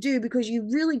exactly what to do, because you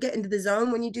really get into the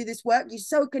zone when you do this work. You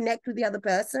so connect with the other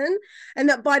person. And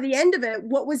that by the end of it,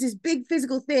 what was this big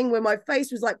physical thing where my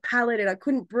face was like pallid and I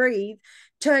couldn't breathe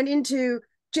turned into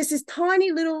just this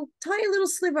tiny little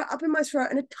sliver up in my throat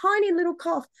and a tiny little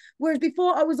cough. Whereas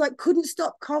before I was like, couldn't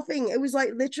stop coughing. It was like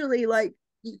literally like,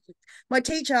 my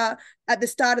teacher at the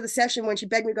start of the session, when she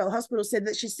begged me to go to the hospital, said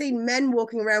that she's seen men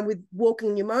walking around with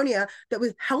walking pneumonia that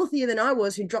was healthier than I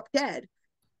was, who dropped dead.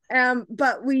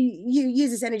 But you use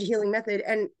this energy healing method,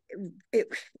 and it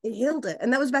healed it.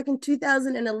 And that was back in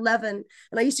 2011.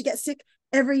 And I used to get sick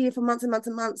every year for months and months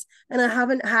and months. And I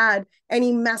haven't had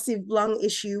any massive lung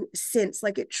issue since.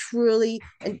 Like, it truly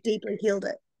and deeply healed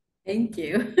it. Thank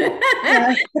you.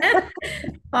 Yeah.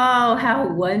 Oh,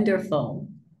 how wonderful.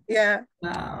 Yeah.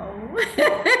 Wow.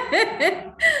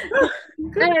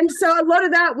 And so a lot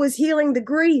of that was healing the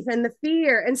grief and the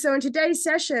fear. And so in today's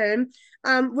session,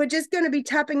 we're just going to be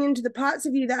tapping into the parts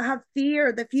of you that have fear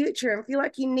of the future and feel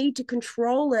like you need to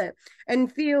control it,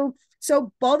 and feel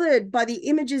so bothered by the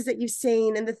images that you've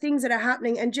seen and the things that are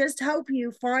happening, and just help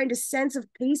you find a sense of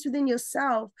peace within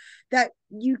yourself that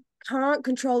you can't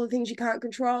control the things you can't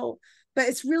control. But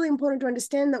it's really important to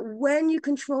understand that when you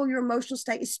control your emotional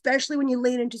state, especially when you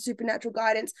lean into supernatural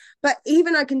guidance, but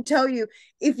even I can tell you,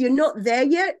 if you're not there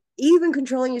yet, even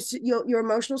controlling your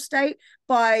emotional state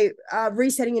by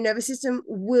resetting your nervous system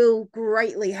will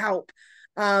greatly help.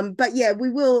 But yeah, we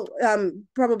will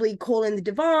probably call in the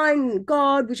divine,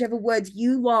 God, whichever words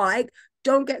you like.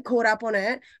 Don't get caught up on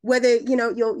it. Whether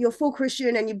you're full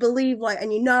Christian and you believe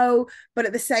but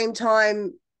at the same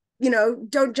time,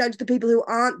 don't judge the people who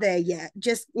aren't there yet.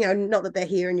 Just, not that they're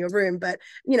here in your room, but,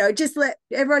 just let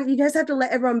everyone, you just have to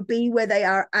let everyone be where they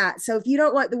are at. So if you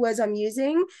don't like the words I'm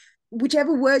using,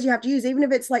 whichever words you have to use, even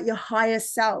if it's like your higher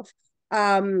self,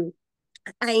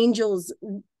 angels,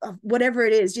 whatever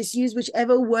it is, just use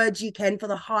whichever words you can for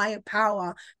the higher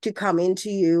power to come into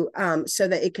you, so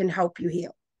that it can help you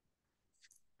heal.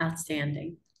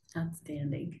 Outstanding.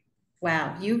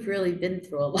 Wow, you've really been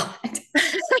through a lot.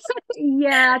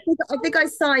 Yeah, I think I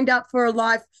signed up for a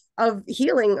life of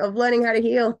healing, of learning how to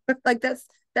heal. Like that's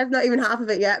not even half of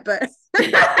it yet, but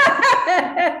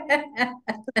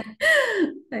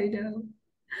I know.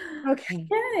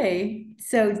 Okay.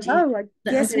 So I I'm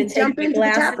guess we going to take jump my into the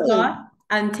glasses tapping. off.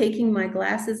 I'm taking my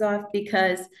glasses off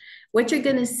because what you're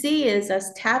going to see is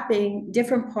us tapping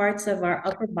different parts of our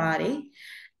upper body.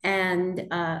 And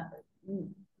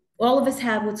all of us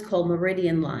have what's called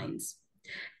meridian lines.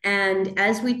 And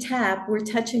as we tap, we're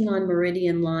touching on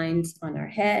meridian lines on our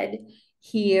head,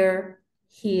 here,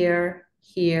 here,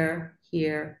 here,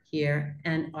 here, here,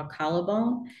 and our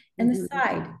collarbone, and the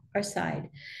side, our side.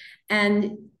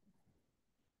 And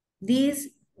these,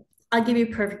 I'll give you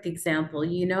a perfect example.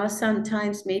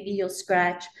 Sometimes maybe you'll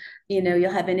scratch,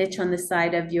 you'll have an itch on the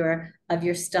side of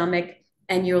your stomach,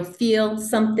 and you'll feel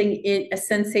something, a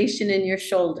sensation in your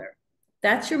shoulder.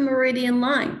 That's your meridian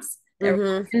lines.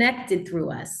 They're connected through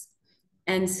us.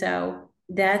 And so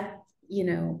that's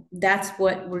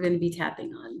what we're going to be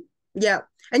tapping on. Yeah.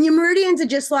 And your meridians are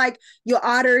just like your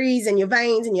arteries and your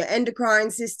veins and your endocrine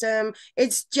system.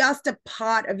 It's just a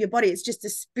part of your body. It's just a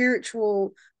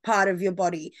spiritual part of your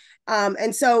body.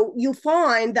 And so you'll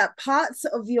find that parts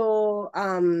of your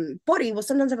body will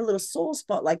sometimes have a little sore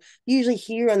spot, like usually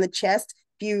here on the chest.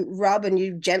 If you rub and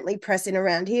you gently press in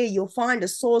around here, you'll find a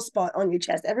sore spot on your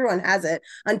chest. Everyone has it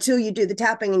until you do the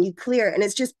tapping and you clear it, and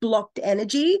it's just blocked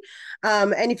energy.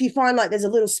 And if you find like there's a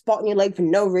little spot in your leg for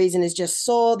no reason, is just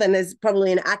sore, then there's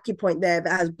probably an acupoint there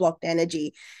that has blocked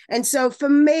energy. And so for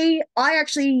me, I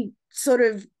actually sort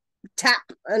of tap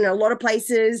in a lot of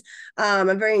places.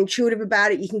 I'm very intuitive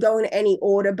about it. You can go in any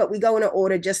order, but we go in an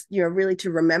order just really to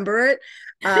remember it.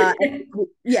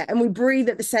 And we breathe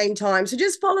at the same time. So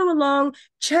just follow along,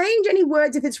 change any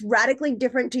words if it's radically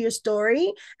different to your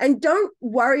story, and don't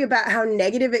worry about how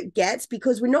negative it gets,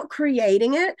 because we're not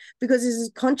creating it, because this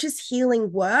is conscious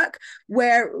healing work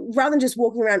where rather than just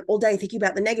walking around all day thinking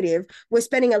about the negative, we're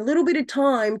spending a little bit of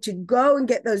time to go and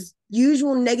get those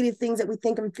usual negative things that we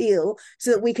think and feel,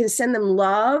 so that we can send them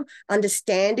love,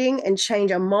 understanding, and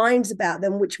change our minds about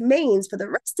them, which means for the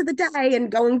rest of the day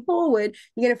and going forward,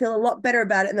 you're going to feel a lot better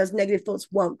about it, and those negative thoughts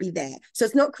won't be there. So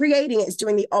it's not creating it, it's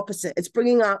doing the opposite. It's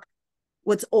bringing up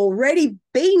what's already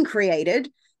being created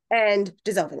and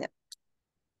dissolving it.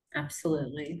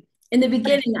 Absolutely. In the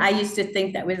beginning, I used to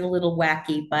think that was a little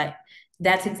wacky, but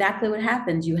that's exactly what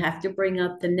happens. You have to bring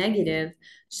up the negative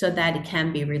so that it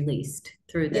can be released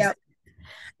through this. Yep.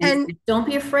 And don't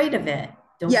be afraid of it.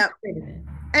 Don't be afraid of it.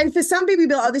 And for some people,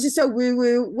 be like, oh, this is so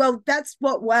woo-woo. Well, that's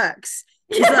what works.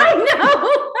 I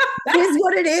know. That is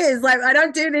what it is. Like, I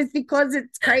don't do this because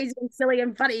it's crazy and silly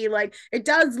and funny. Like, it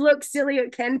does look silly.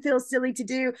 It can feel silly to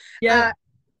do. Yeah.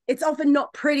 It's often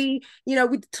not pretty,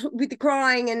 with the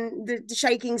crying and the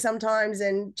shaking sometimes,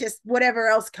 and just whatever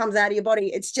else comes out of your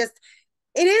body. It's just,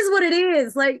 it is what it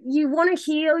is. Like, you want to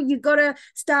heal, you got to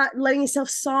start letting yourself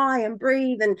sigh and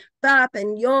breathe and burp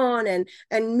and yawn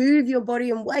and move your body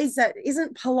in ways that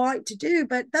isn't polite to do.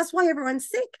 But that's why everyone's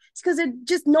sick. It's because they're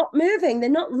just not moving. They're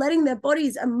not letting their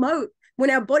bodies emote. When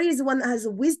our body is the one that has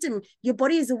the wisdom, your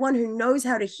body is the one who knows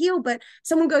how to heal. But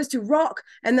someone goes to rock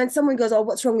and then someone goes, oh,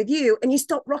 what's wrong with you? And you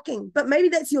stop rocking. But maybe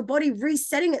that's your body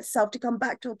resetting itself to come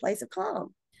back to a place of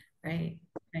calm. Right,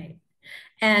 right.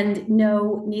 And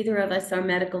no, neither of us are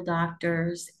medical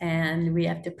doctors, and we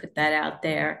have to put that out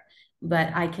there.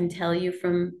 But I can tell you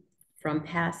from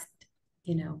past,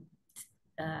 you know,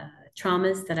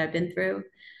 traumas that I've been through,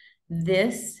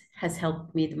 this has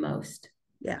helped me the most.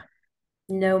 Yeah.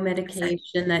 No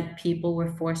medication that people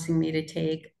were forcing me to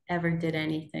take ever did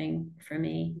anything for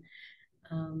me,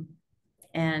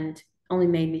 and only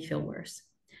made me feel worse.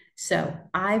 So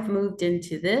I've moved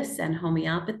into this and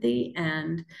homeopathy,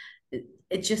 and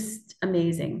it's just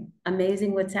amazing,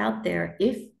 amazing what's out there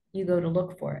if you go to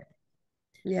look for it.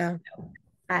 Yeah. So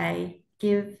I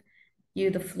give you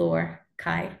the floor,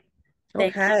 Kai.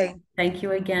 Thank you. Okay. Thank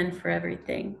you again for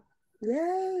everything.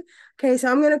 Yeah. Okay,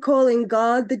 so I'm going to call in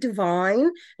God the Divine,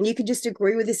 and you can just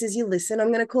agree with this as you listen. I'm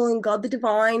going to call in God the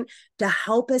Divine to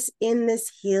help us in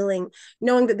this healing,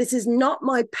 knowing that this is not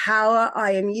my power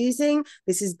I am using.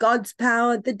 This is God's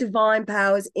power, the divine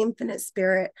powers, infinite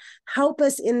spirit. Help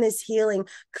us in this healing.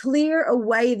 Clear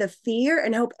away the fear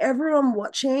and help everyone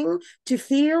watching to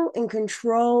feel in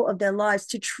control of their lives,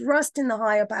 to trust in the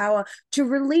higher power, to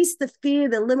release the fear,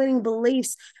 the limiting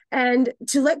beliefs, and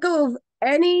to let go of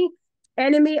any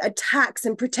enemy attacks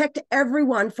and protect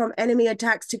everyone from enemy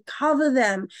attacks, to cover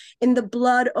them in the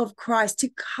blood of Christ, to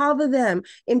cover them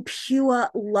in pure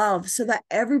love, so that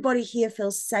everybody here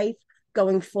feels safe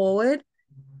going forward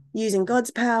using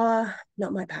God's power,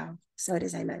 not my power. So it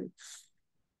is. Amen.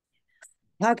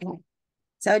 Okay.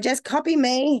 So just copy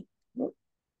me.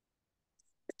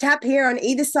 Tap here on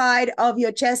either side of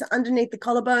your chest underneath the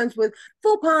collarbones with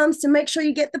full palms to make sure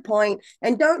you get the point.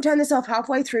 And don't turn this off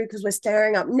halfway through because we're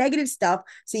stirring up negative stuff,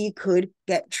 so you could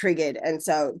get triggered. And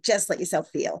so just let yourself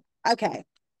feel. Okay.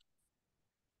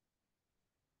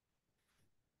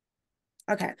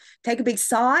 Okay. Take a big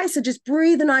sigh. So just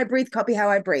breathe and I breathe. Copy how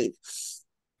I breathe.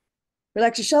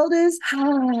 Relax your shoulders.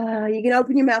 You can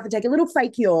open your mouth and take a little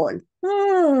fake yawn.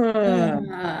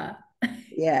 Uh,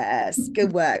 Yes.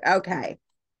 Good work. Okay.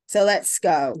 So let's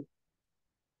go.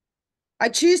 I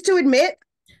choose to admit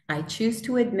I choose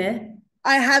to admit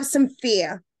I have some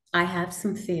fear. I have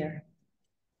some fear.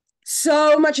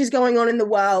 So much is going on in the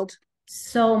world.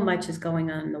 So much is going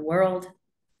on in the world.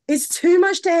 It's too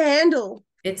much to handle.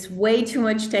 It's way too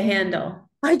much to handle.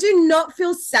 I do not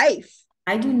feel safe.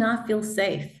 I do not feel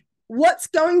safe. What's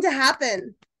going to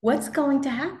happen? What's going to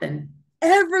happen?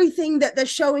 Everything that they're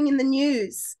showing in the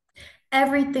news.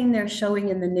 Everything they're showing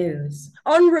in the news.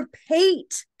 On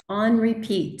repeat. On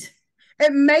repeat.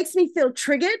 It makes me feel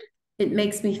triggered. It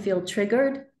makes me feel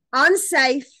triggered.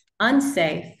 Unsafe.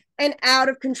 Unsafe. And out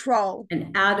of control.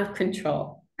 And out of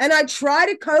control. And I try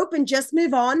to cope and just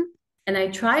move on. And I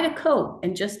try to cope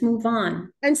and just move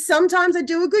on. And sometimes I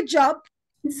do a good job.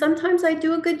 And sometimes I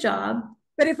do a good job.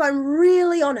 But if I'm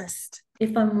really honest, I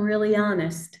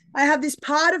have this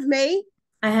part of me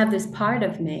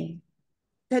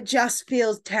that just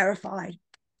feels terrified.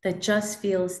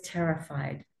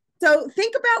 So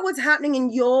think about what's happening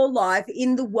in your life,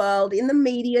 in the world, in the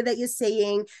media that you're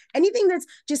seeing, anything that's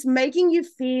just making you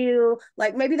feel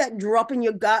like maybe that drop in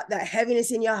your gut, that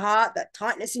heaviness in your heart, that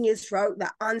tightness in your throat,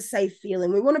 that unsafe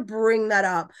feeling. We want to bring that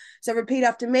up. So repeat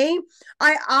after me.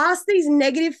 I ask these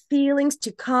negative feelings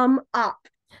to come up.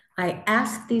 I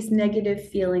ask these negative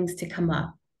feelings to come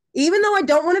up. Even though I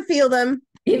don't want to feel them.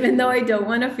 Even though I don't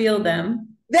want to feel them.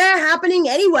 They're happening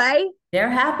anyway. They're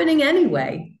happening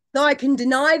anyway. Though I can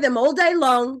deny them all day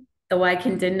long. Though I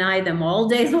can deny them all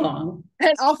day long.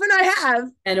 And often I have.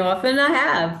 And often I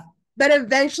have. But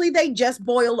eventually they just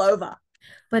boil over.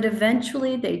 But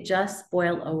eventually they just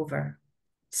boil over.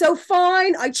 So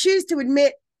fine, I choose to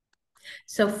admit.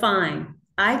 So fine,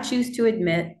 I choose to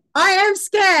admit. I am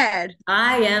scared.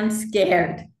 I am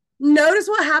scared. Notice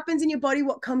what happens in your body,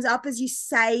 what comes up as you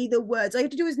say the words. All you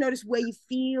have to do is notice where you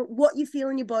feel, what you feel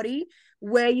in your body,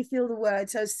 where you feel the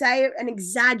word. So say it and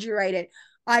exaggerate it.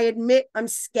 I admit I'm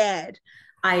scared.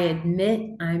 I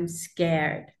admit I'm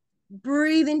scared.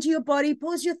 Breathe into your body.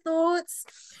 Pause your thoughts.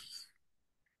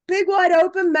 Big wide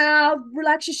open mouth,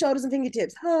 relax your shoulders and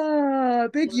fingertips.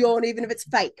 Big yawn, even if it's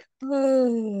fake.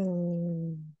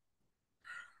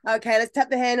 Okay, let's tap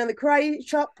the hand on the karate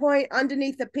chop point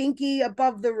underneath the pinky,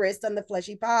 above the wrist on the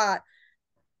fleshy part.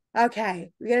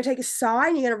 Okay, we're going to take a sigh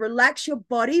and you're going to relax your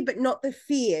body, but not the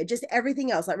fear, just everything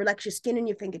else, like relax your skin and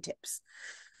your fingertips.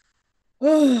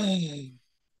 I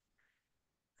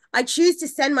choose to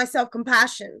send myself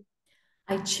compassion.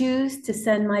 I choose to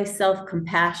send myself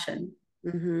compassion.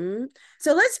 Mm-hmm.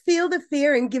 So let's feel the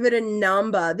fear and give it a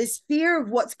number. This fear of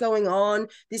what's going on,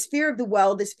 this fear of the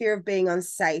world, this fear of being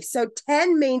unsafe. So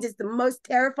 10 means it's the most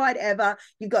terrified ever.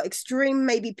 You've got extreme,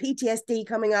 maybe PTSD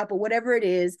coming up or whatever it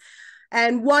is.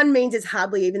 And 1 means it's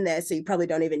hardly even there. So you probably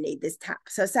don't even need this tap.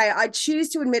 So say, I choose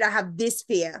to admit I have this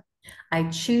fear. I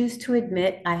choose to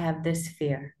admit I have this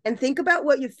fear. And think about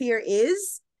what your fear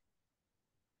is.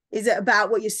 Is it about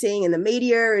what you're seeing in the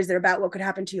media? Is it about what could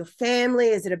happen to your family?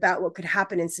 Is it about what could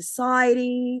happen in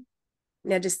society?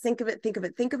 Now just think of it, think of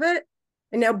it, think of it.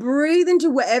 And now breathe into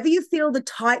wherever you feel the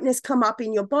tightness come up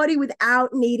in your body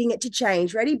without needing it to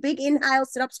change. Ready? Big inhale,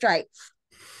 sit up straight.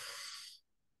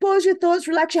 Pause your thoughts,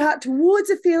 relax your heart towards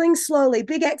the feeling slowly.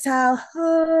 Big exhale,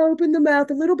 open the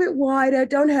mouth a little bit wider.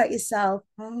 Don't hurt yourself.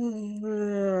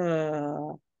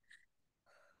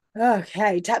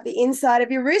 Okay, tap the inside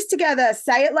of your wrist together.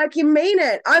 Say it like you mean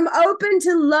it. I'm open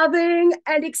to loving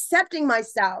and accepting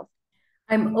myself.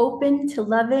 I'm open to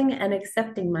loving and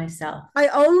accepting myself. I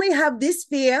only have this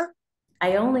fear.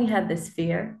 I only have this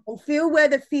fear. And feel where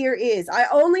the fear is. I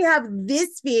only have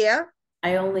this fear.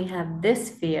 I only have this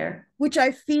fear. Which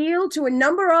I feel to a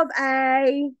number of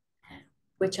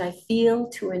which I feel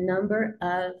to a number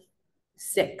of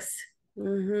 6.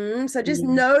 So just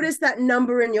notice that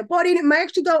number in your body. And it may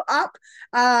actually go up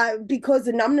because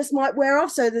the numbness might wear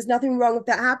off. So there's nothing wrong if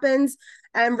that happens.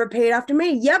 And repeat after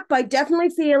me. Yep, I definitely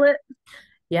feel it.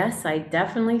 Yes, I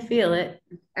definitely feel it.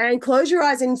 And close your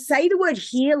eyes and say the word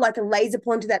here like a laser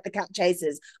pointer that the cat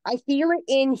chases. I feel it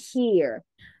in here.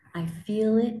 I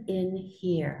feel it in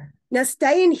here. Now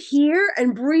stay in here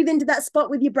and breathe into that spot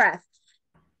with your breath.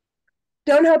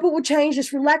 Don't hope it will change.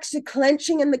 Just relax the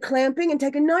clenching and the clamping and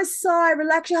take a nice sigh.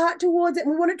 Relax your heart towards it.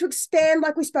 And we want it to expand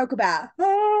like we spoke about.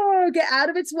 Get out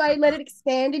of its way. Let it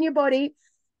expand in your body.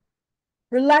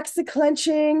 Relax the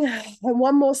clenching. And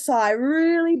 1 more sigh.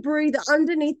 Really breathe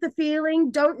underneath the feeling.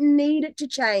 Don't need it to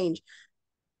change.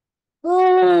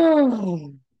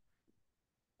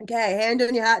 Okay, hand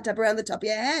on your heart, tap around the top of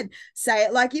your head. Say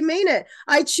it like you mean it.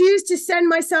 I choose to send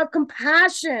myself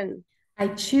compassion. I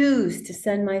choose to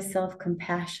send myself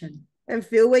compassion. And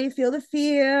feel where you feel the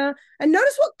fear. And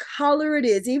notice what color it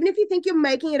is, even if you think you're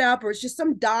making it up or it's just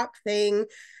some dark thing.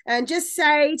 And just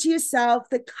say to yourself,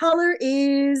 the color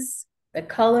is... The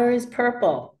color is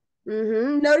purple.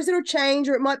 Notice it'll change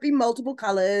or it might be multiple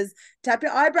colors. Tap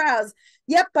your eyebrows.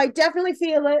 Yep, I definitely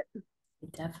feel it. I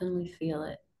definitely feel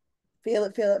it. Feel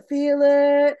it, feel it, feel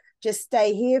it. Just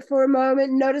stay here for a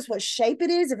moment. Notice what shape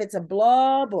it is, if it's a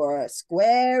blob or a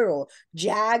square or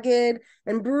jagged,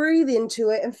 and breathe into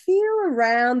it and feel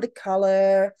around the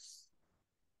color.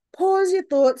 Pause your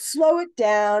thoughts, slow it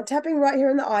down, tapping right here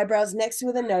in the eyebrows next to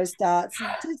where the nose starts.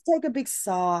 Just take a big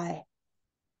sigh.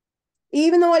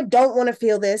 Even though I don't want to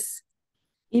feel this.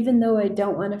 Even though I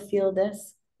don't want to feel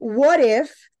this. What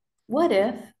if? What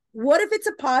if? What if it's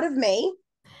a part of me?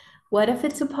 What if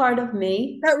it's a part of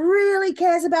me that really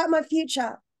cares about my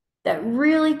future? That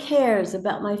really cares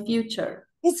about my future.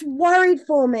 It's worried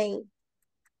for me.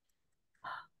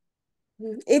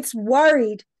 It's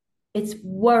worried. It's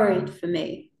worried for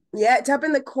me. Yeah, tap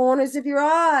in the corners of your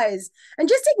eyes and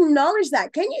just acknowledge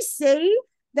that. Can you see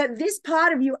that this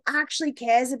part of you actually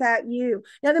cares about you?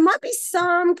 Now, there might be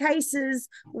some cases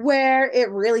where it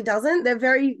really doesn't. They're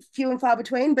very few and far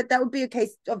between, but that would be a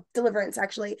case of deliverance,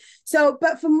 actually. So,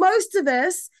 but for most of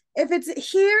us, if it's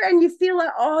here and you feel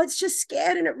like, oh, it's just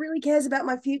scared and it really cares about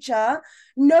my future,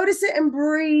 notice it and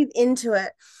breathe into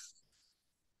it.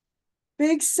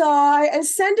 Big sigh and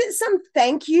send it some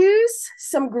thank yous,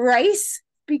 some grace,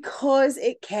 because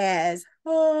it cares.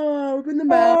 Open the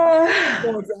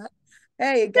mouth.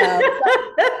 There you go. Good.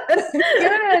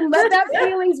 Let that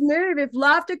feelings move. If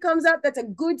laughter comes up, that's a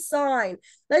good sign.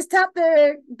 Let's tap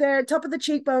the top of the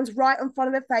cheekbones right in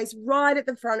front of the face, right at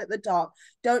the front at the top.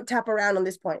 Don't tap around on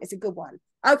this point. It's a good one.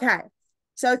 Okay.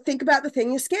 So think about the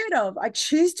thing you're scared of. I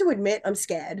choose to admit I'm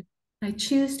scared. I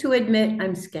choose to admit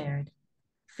I'm scared.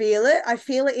 Feel it. I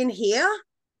feel it in here. I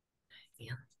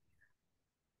feel it.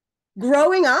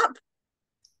 Growing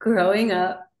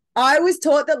up, I was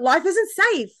taught that life isn't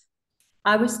safe.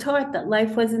 I was taught that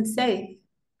life wasn't safe.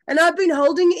 And I've been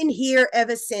holding it in here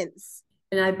ever since.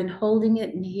 And I've been holding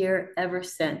it in here ever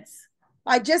since.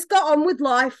 I just got on with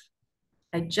life.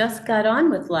 I just got on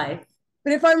with life.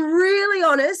 But if I'm really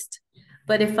honest,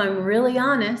 But if I'm really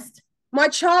honest, my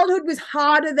childhood was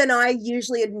harder than I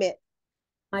usually admit.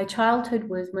 my childhood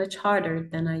was much harder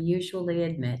than I usually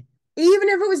admit. Even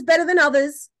if it was better than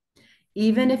others,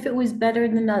 Even if it was better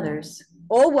than others,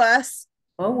 or worse,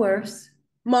 or worse,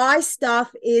 my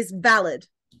stuff is valid.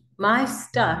 my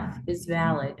stuff is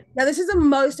valid. Now, this is the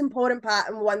most important part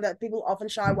and one that people often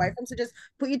shy away from. So just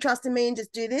put your trust in me and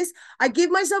just do this. I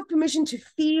give myself permission to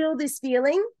feel this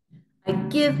feeling I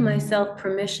give myself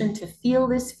permission to feel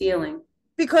this feeling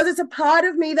because it's a part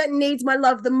of me that needs my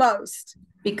love the most.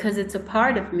 because it's a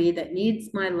part of me that needs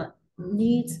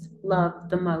love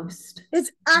the most.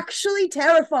 It's actually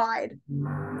terrified.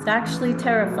 It's actually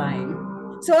terrifying.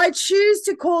 So I choose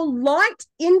to call light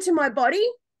into my body.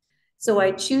 So I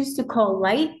choose to call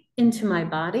light into my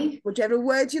body. Whichever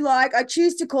words you like. I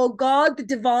choose to call God, the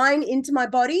divine, into my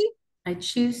body. I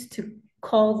choose to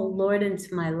call the Lord into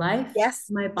my life, Yes.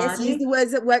 my body. Yes, use the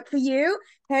words that work for you.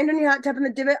 Hand on your heart, tapping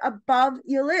the divot above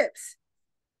your lips.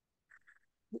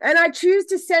 And I choose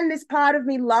to send this part of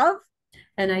me love.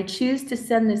 And I choose to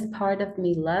send this part of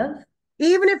me love.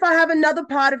 Even if I have another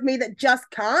part of me that just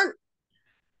can't.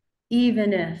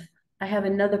 Even if I have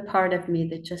another part of me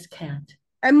that just can't.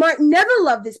 And might never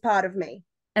love this part of me.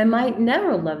 And might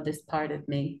never love this part of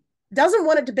me. Doesn't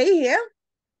want it to be here.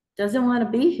 Doesn't want to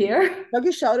be here. Shrug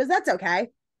your shoulders. That's okay.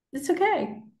 It's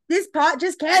okay. This part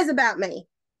just cares about me.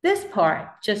 This part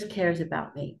just cares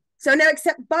about me. So now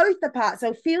accept both the parts.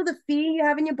 So feel the fear you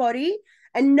have in your body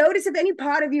and notice if any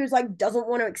part of you is like, doesn't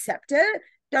want to accept it.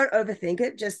 Don't overthink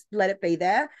it. Just let it be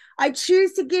there. I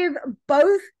choose to give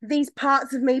both these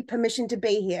parts of me permission to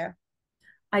be here.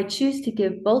 I choose to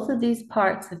give both of these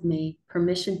parts of me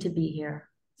permission to be here.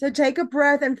 So take a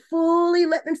breath and fully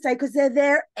let them stay because they're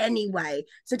there anyway.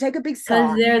 So take a big sigh.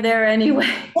 Because they're there anyway.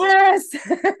 Yes.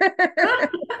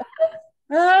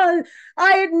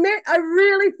 I admit I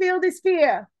really feel this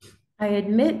fear. I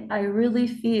admit I really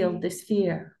feel this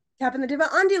fear. Tapping the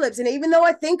divot under your lips. And even though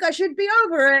I think I should be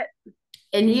over it.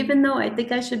 And even though I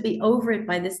think I should be over it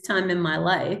by this time in my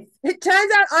life. It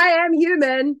turns out I am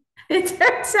human. It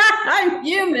turns out I'm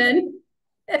human.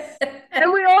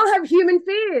 And we all have human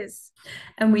fears.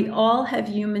 And we all have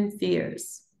human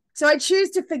fears. So I choose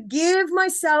to forgive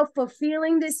myself for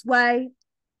feeling this way.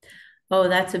 Oh,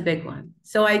 that's a big one.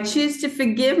 So I choose to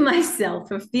forgive myself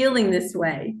for feeling this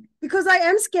way. Because I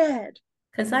am scared.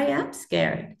 Because I am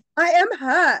scared. I am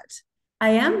hurt. I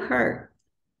am hurt.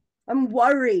 I'm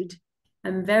worried.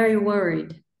 I'm very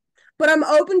worried. But I'm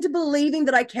open to believing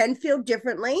that I can feel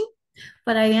differently.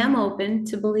 But I am open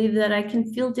to believe that I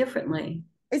can feel differently.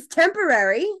 It's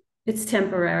temporary. It's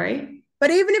temporary.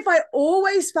 But even if I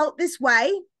always felt this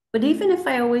way. But even if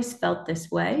I always felt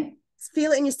this way.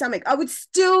 Feel it in your stomach. I would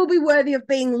still be worthy of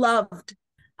being loved.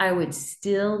 I would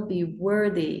still be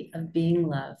worthy of being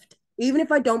loved. Even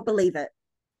if I don't believe it.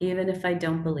 Even if I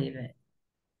don't believe it.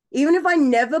 Even if I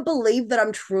never believe that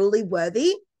I'm truly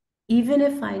worthy. Even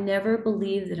if I never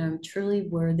believe that I'm truly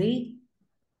worthy.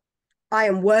 I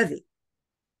am worthy.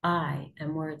 I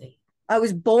am worthy. I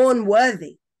was born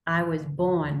worthy. I was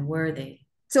born worthy.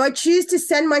 So I choose to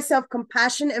send myself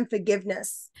compassion and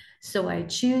forgiveness. So I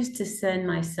choose to send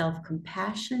myself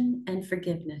compassion and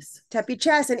forgiveness. Tap your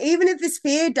chest. And even if this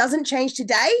fear doesn't change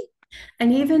today.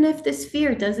 And even if this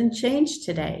fear doesn't change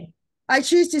today. I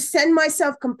choose to send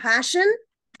myself compassion.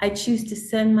 I choose to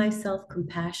send myself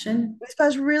compassion. This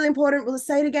part's really important. We'll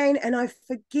say it again. And I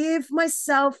forgive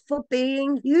myself for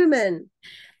being human.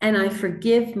 And I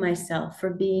forgive myself for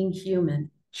being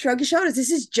human. Shrug your shoulders. This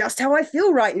is just how I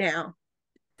feel right now.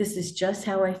 This is just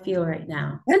how I feel right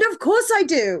now. And of course I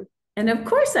do. And of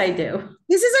course I do.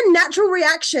 This is a natural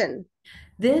reaction.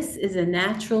 This is a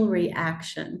natural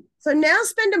reaction. So now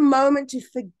spend a moment to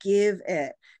forgive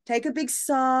it. Take a big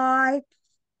sigh.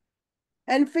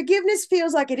 And forgiveness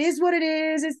feels like it is what it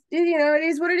is. It's, you know, it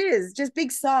is what it is. Just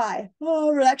big sigh. Oh,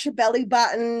 relax your belly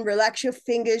button. Relax your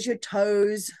fingers, your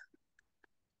toes.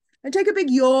 And take a big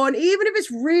yawn. Even if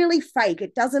it's really fake,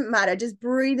 it doesn't matter. Just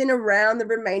breathe in around the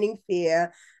remaining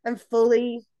fear and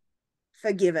fully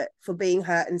forgive it for being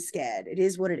hurt and scared. It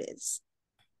is what it is.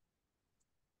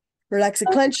 Relax the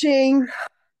clenching.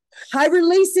 I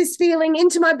release this feeling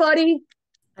into my body.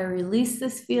 I release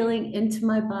this feeling into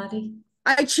my body.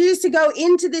 I choose to go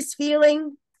into this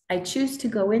feeling. I choose to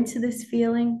go into this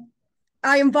feeling.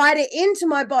 I invite it into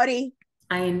my body.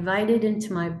 I invite it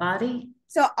into my body.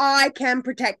 So I can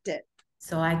protect it.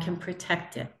 So I can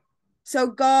protect it. So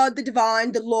God, the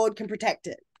divine, the Lord can protect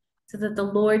it. So that the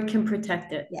Lord can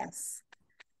protect it. Yes.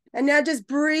 And now just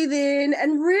breathe in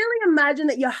and really imagine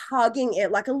that you're hugging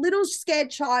it like a little scared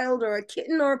child or a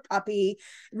kitten or a puppy.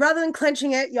 Rather than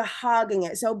clenching it, you're hugging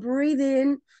it. So breathe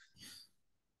in.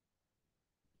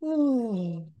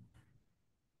 Ooh.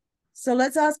 So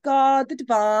let's ask God, the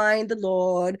divine, the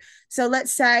Lord. So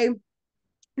let's say,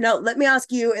 no, let me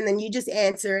ask you, and then you just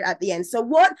answer it at the end. So,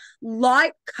 what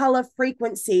light color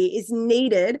frequency is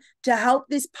needed to help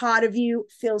this part of you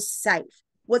feel safe?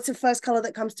 What's the first color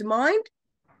that comes to mind?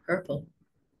 Purple.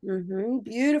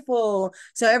 Beautiful.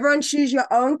 So everyone choose your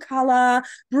own color.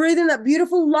 Breathe in that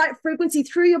beautiful light frequency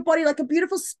through your body like a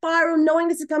beautiful spiral, knowing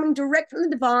this is coming direct from the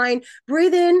divine.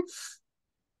 Breathe in,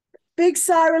 big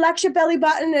sigh, relax your belly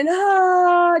button,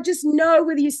 and just know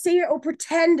whether you see it or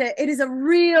pretend it, it is a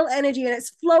real energy and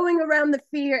it's flowing around the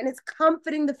fear and it's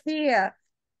comforting the fear.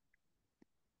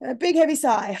 A big heavy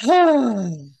sigh.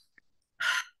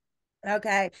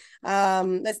 Okay.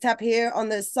 Let's tap here on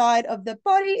the side of the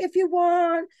body if you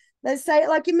want. Let's say it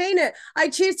like you mean it. I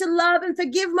choose to love and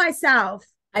forgive myself.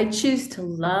 I choose to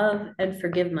love and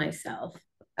forgive myself.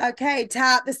 Okay,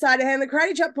 tap the side of hand, the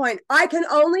karate chop point. I can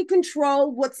only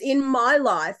control what's in my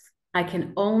life. I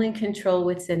can only control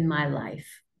what's in my life.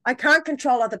 I can't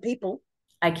control other people.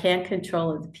 I can't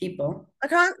control other people. I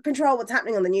can't control what's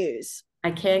happening on the news. I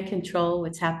can't control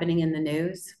what's happening in the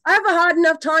news. I have a hard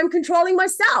enough time controlling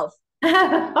myself. I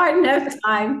have a hard enough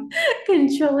time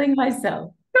controlling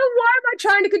myself. So why am I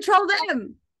trying to control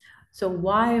them? So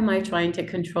why am I trying to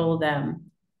control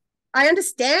them? I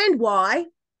understand why.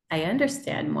 I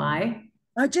understand why.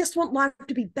 I just want life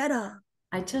to be better.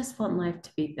 I just want life to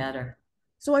be better.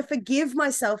 So I forgive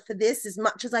myself for this as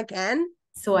much as I can.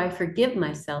 So I forgive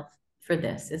myself for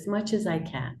this as much as I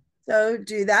can. So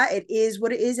do that. It is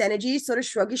what it is. Energy. Sort of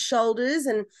shrug your shoulders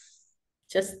and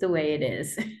just the way it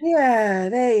is. Yeah,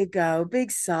 there you go.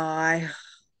 Big sigh.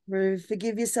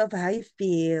 Forgive yourself for how you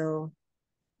feel.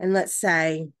 And let's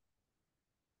say,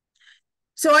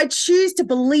 so I choose to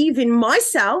believe in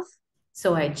myself.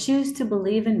 So I choose to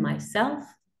believe in myself.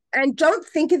 And don't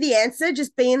think of the answer,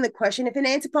 just be in the question. If an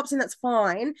answer pops in, that's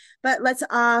fine. But let's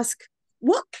ask,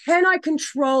 what can I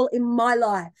control in my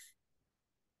life?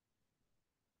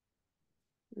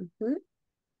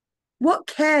 What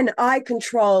can I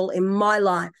control in my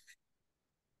life?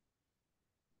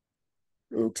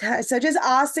 So just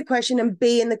ask the question and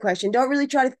be in the question. Don't really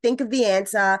try to think of the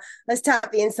answer. Let's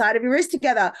tap the inside of your wrist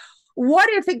together. What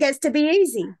if it gets to be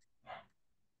easy?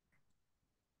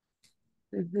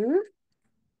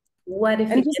 What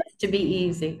if it gets to be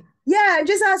easy? Yeah, and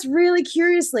just ask really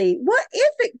curiously, what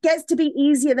if it gets to be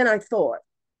easier than I thought?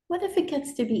 What if it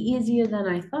gets to be easier than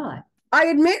I thought? I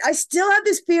admit I still have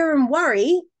this fear and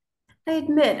worry. I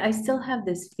admit I still have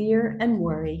this fear and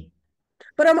worry.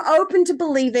 But I'm open to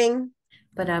believing.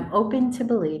 But I'm open to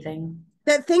believing.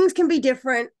 That things can be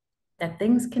different. That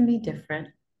things can be different.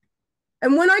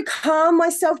 And when I calm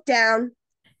myself down.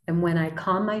 And when I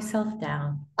calm myself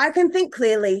down. I can think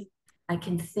clearly. I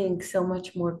can think so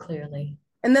much more clearly.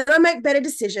 And then I make better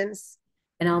decisions.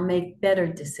 And I'll make better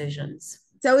decisions.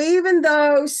 So even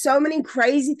though so many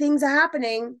crazy things are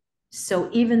happening. So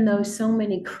even though so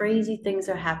many crazy things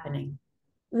are happening.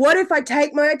 What if I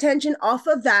take my attention off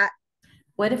of that?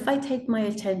 What if I take my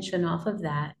attention off of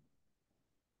that?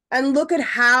 And look at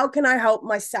how can I help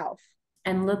myself?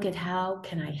 And look at how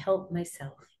can I help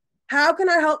myself? How can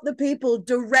I help the people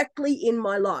directly in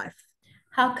my life?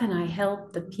 How can I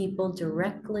help the people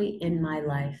directly in my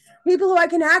life? People who I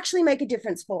can actually make a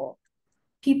difference for.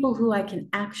 People who I can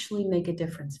actually make a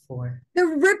difference for. The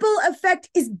ripple effect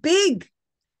is big.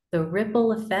 The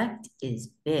ripple effect is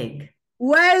big.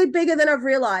 Way bigger than I've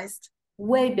realized.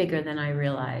 Way bigger than I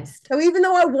realized. So even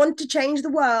though I want to change the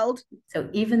world. So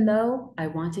even though I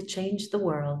want to change the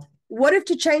world. What if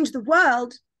to change the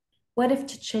world? What if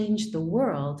to change the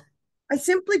world? I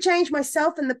simply change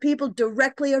myself and the people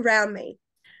directly around me.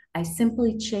 I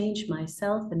simply change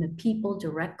myself and the people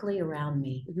directly around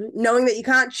me. Knowing that you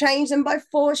can't change them by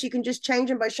force, you can just change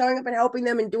them by showing up and helping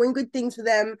them and doing good things for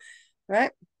them.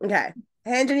 Right? Okay.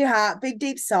 Hand on your heart, big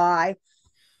deep sigh.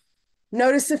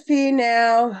 Notice the fear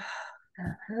now.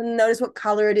 Notice what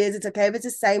color it is. It's okay if it's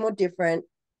the same or different.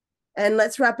 And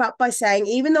let's wrap up by saying,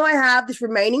 even though I have this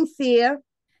remaining fear.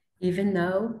 Even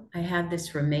though I have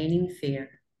this remaining fear.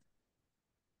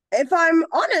 If I'm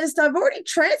honest, I've already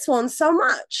transformed so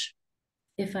much.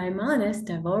 If I'm honest,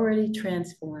 I've already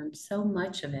transformed so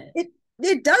much of it.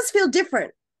 It does feel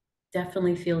different.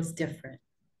 Definitely feels different.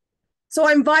 So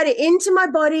I invite it into my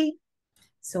body.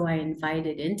 So I invite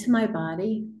it into my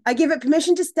body. I give it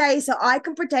permission to stay so I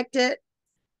can protect it.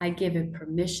 I give it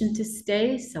permission to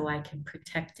stay so I can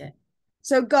protect it.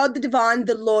 So God, the divine,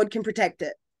 the Lord can protect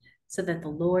it. so that the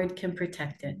Lord can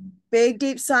protect it. Big,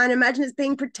 deep sigh. Imagine it's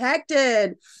being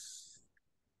protected.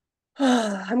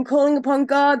 I'm calling upon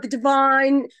God, the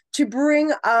divine, to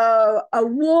bring a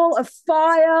wall of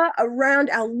fire around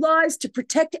our lives, to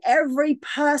protect every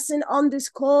person on this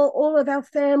call, all of our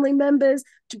family members,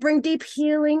 to bring deep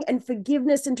healing and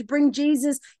forgiveness, and to bring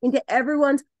Jesus into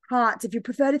everyone's hearts. If you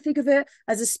prefer to think of it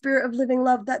as a spirit of living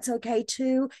love, that's okay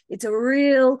too. It's a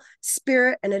real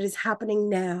spirit, and it is happening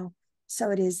now. So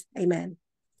it is. Amen.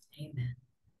 Amen.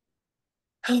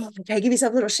 Okay, give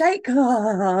yourself a little shake.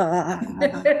 Yeah,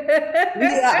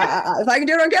 if I can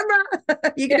do it on camera,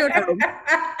 you can do it at home.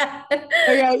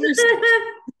 Okay, you just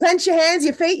clench your hands,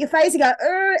 your feet, your face, you go,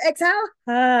 exhale.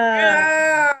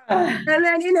 And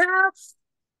then inhale.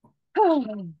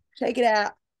 Shake it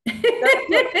out. Notice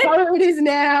what color it is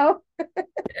now.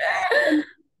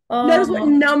 Notice what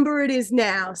number it is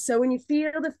now. So when you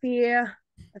feel the fear,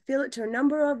 I feel it to a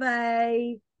number of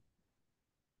a.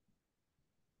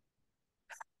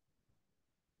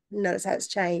 Notice how it's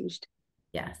changed.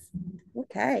 Yes.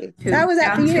 Okay. So how was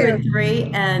that for you? 2 and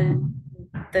 3, and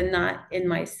the knot in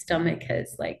my stomach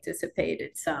has like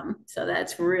dissipated some. So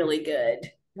that's really good.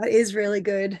 That is really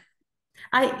good.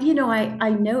 I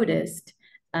noticed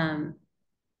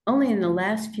only in the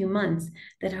last few months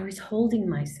that I was holding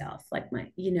myself, like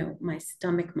my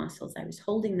stomach muscles, I was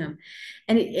holding them.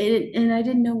 And and I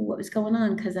didn't know what was going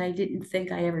on because I didn't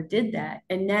think I ever did that.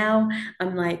 And now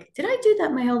I'm like, did I do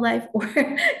that my whole life? Or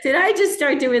did I just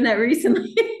start doing that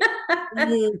recently?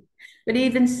 But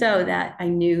even so, that I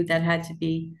knew that had to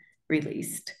be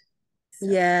released. So.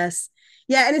 Yes.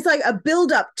 Yeah, and it's like a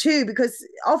build up too, because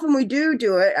often we do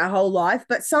it our whole life,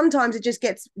 but sometimes it just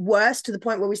gets worse to the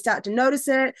point where we start to notice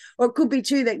it. Or it could be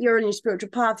too that you're in your spiritual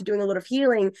path, you're doing a lot of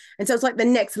healing. And so it's like the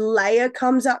next layer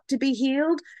comes up to be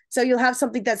healed. So you'll have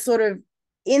something that's sort of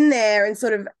in there and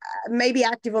sort of maybe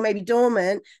active or maybe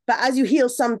dormant. But as you heal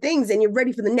some things, then you're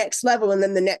ready for the next level, and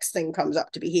then the next thing comes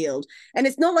up to be healed. And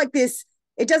it's not like this.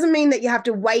 It doesn't mean that you have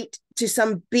to wait to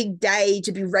some big day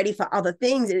to be ready for other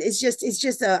things. It's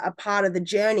just a part of the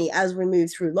journey as we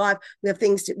move through life. We have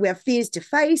fears to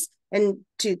face and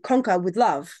to conquer with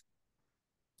love.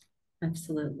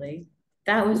 Absolutely.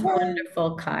 That was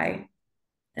wonderful, Kai.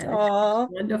 That was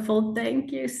wonderful.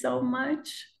 Thank you so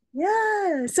much.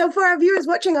 Yeah. So for our viewers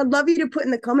watching, I'd love you to put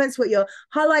in the comments what your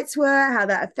highlights were, how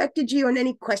that affected you, and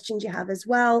any questions you have as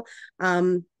well.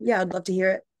 Yeah, I'd love to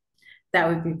hear it. That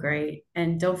would be great.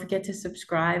 And don't forget to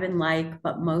subscribe and like,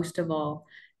 but most of all,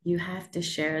 you have to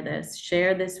share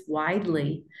this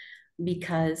widely,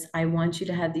 because I want you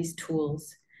to have these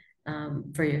tools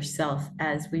for yourself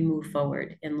as we move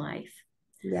forward in life.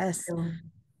 Yes.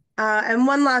 And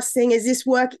one last thing is, this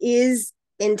work is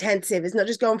intensive. It's not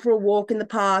just going for a walk in the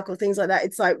park or things like that.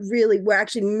 It's like really, we're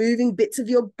actually moving bits of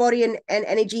your body and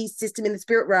energy system in the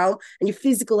spirit realm and your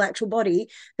physical actual body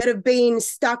that have been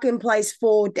stuck in place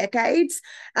for decades.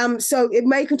 So it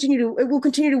will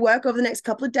continue to work over the next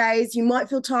couple of days. You might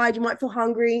feel tired, you might feel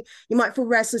hungry, you might feel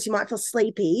restless, you might feel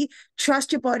sleepy.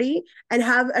 Trust your body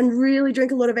and really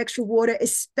drink a lot of extra water,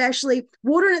 especially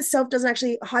water in itself doesn't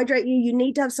actually hydrate you. You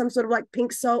need to have some sort of like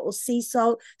pink salt or sea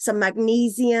salt, some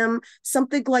magnesium,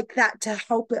 something like that to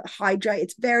help it hydrate.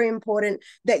 It's very important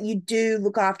that you do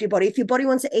look after your body. If your body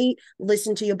wants to eat,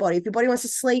 listen to your body. If your body wants to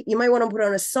sleep, you might want to put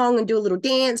on a song and do a little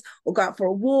dance, or go out for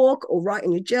a walk, or write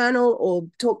in your journal, or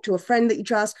talk to a friend that you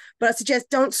trust. But I suggest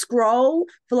don't scroll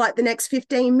for like the next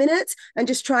 15 minutes, and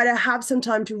just try to have some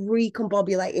time to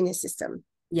recombobulate in your system.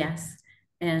 Yes.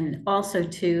 And also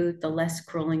too, the less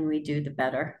scrolling we do, the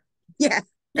better. Yeah.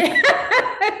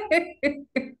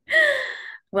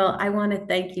 Well, I want to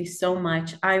thank you so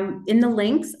much. I'm in the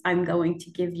links. I'm going to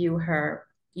give you her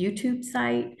YouTube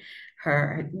site,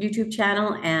 her YouTube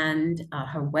channel, and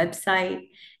her website,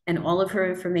 and all of her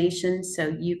information, so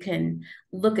you can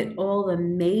look at all the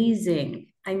amazing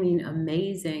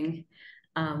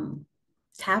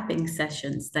tapping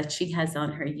sessions that she has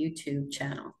on her YouTube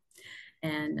channel.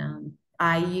 And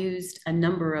I used a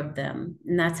number of them,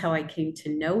 and that's how I came to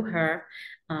know her.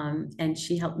 And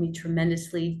she helped me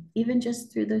tremendously, even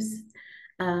just through those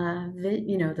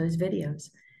videos.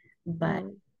 But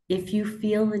if you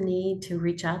feel the need to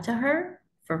reach out to her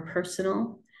for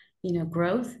personal,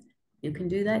 growth, you can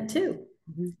do that too.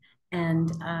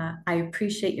 And I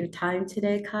appreciate your time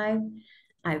today, Kai.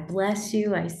 I bless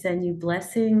you. I send you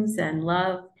blessings and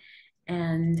love.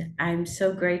 And I'm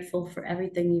so grateful for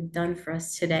everything you've done for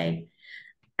us today.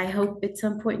 I hope at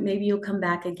some point maybe you'll come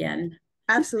back again.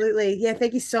 Absolutely. Yeah,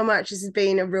 thank you so much. This has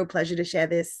been a real pleasure to share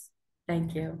this.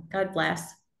 Thank you. God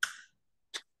bless.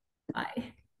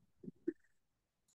 Bye.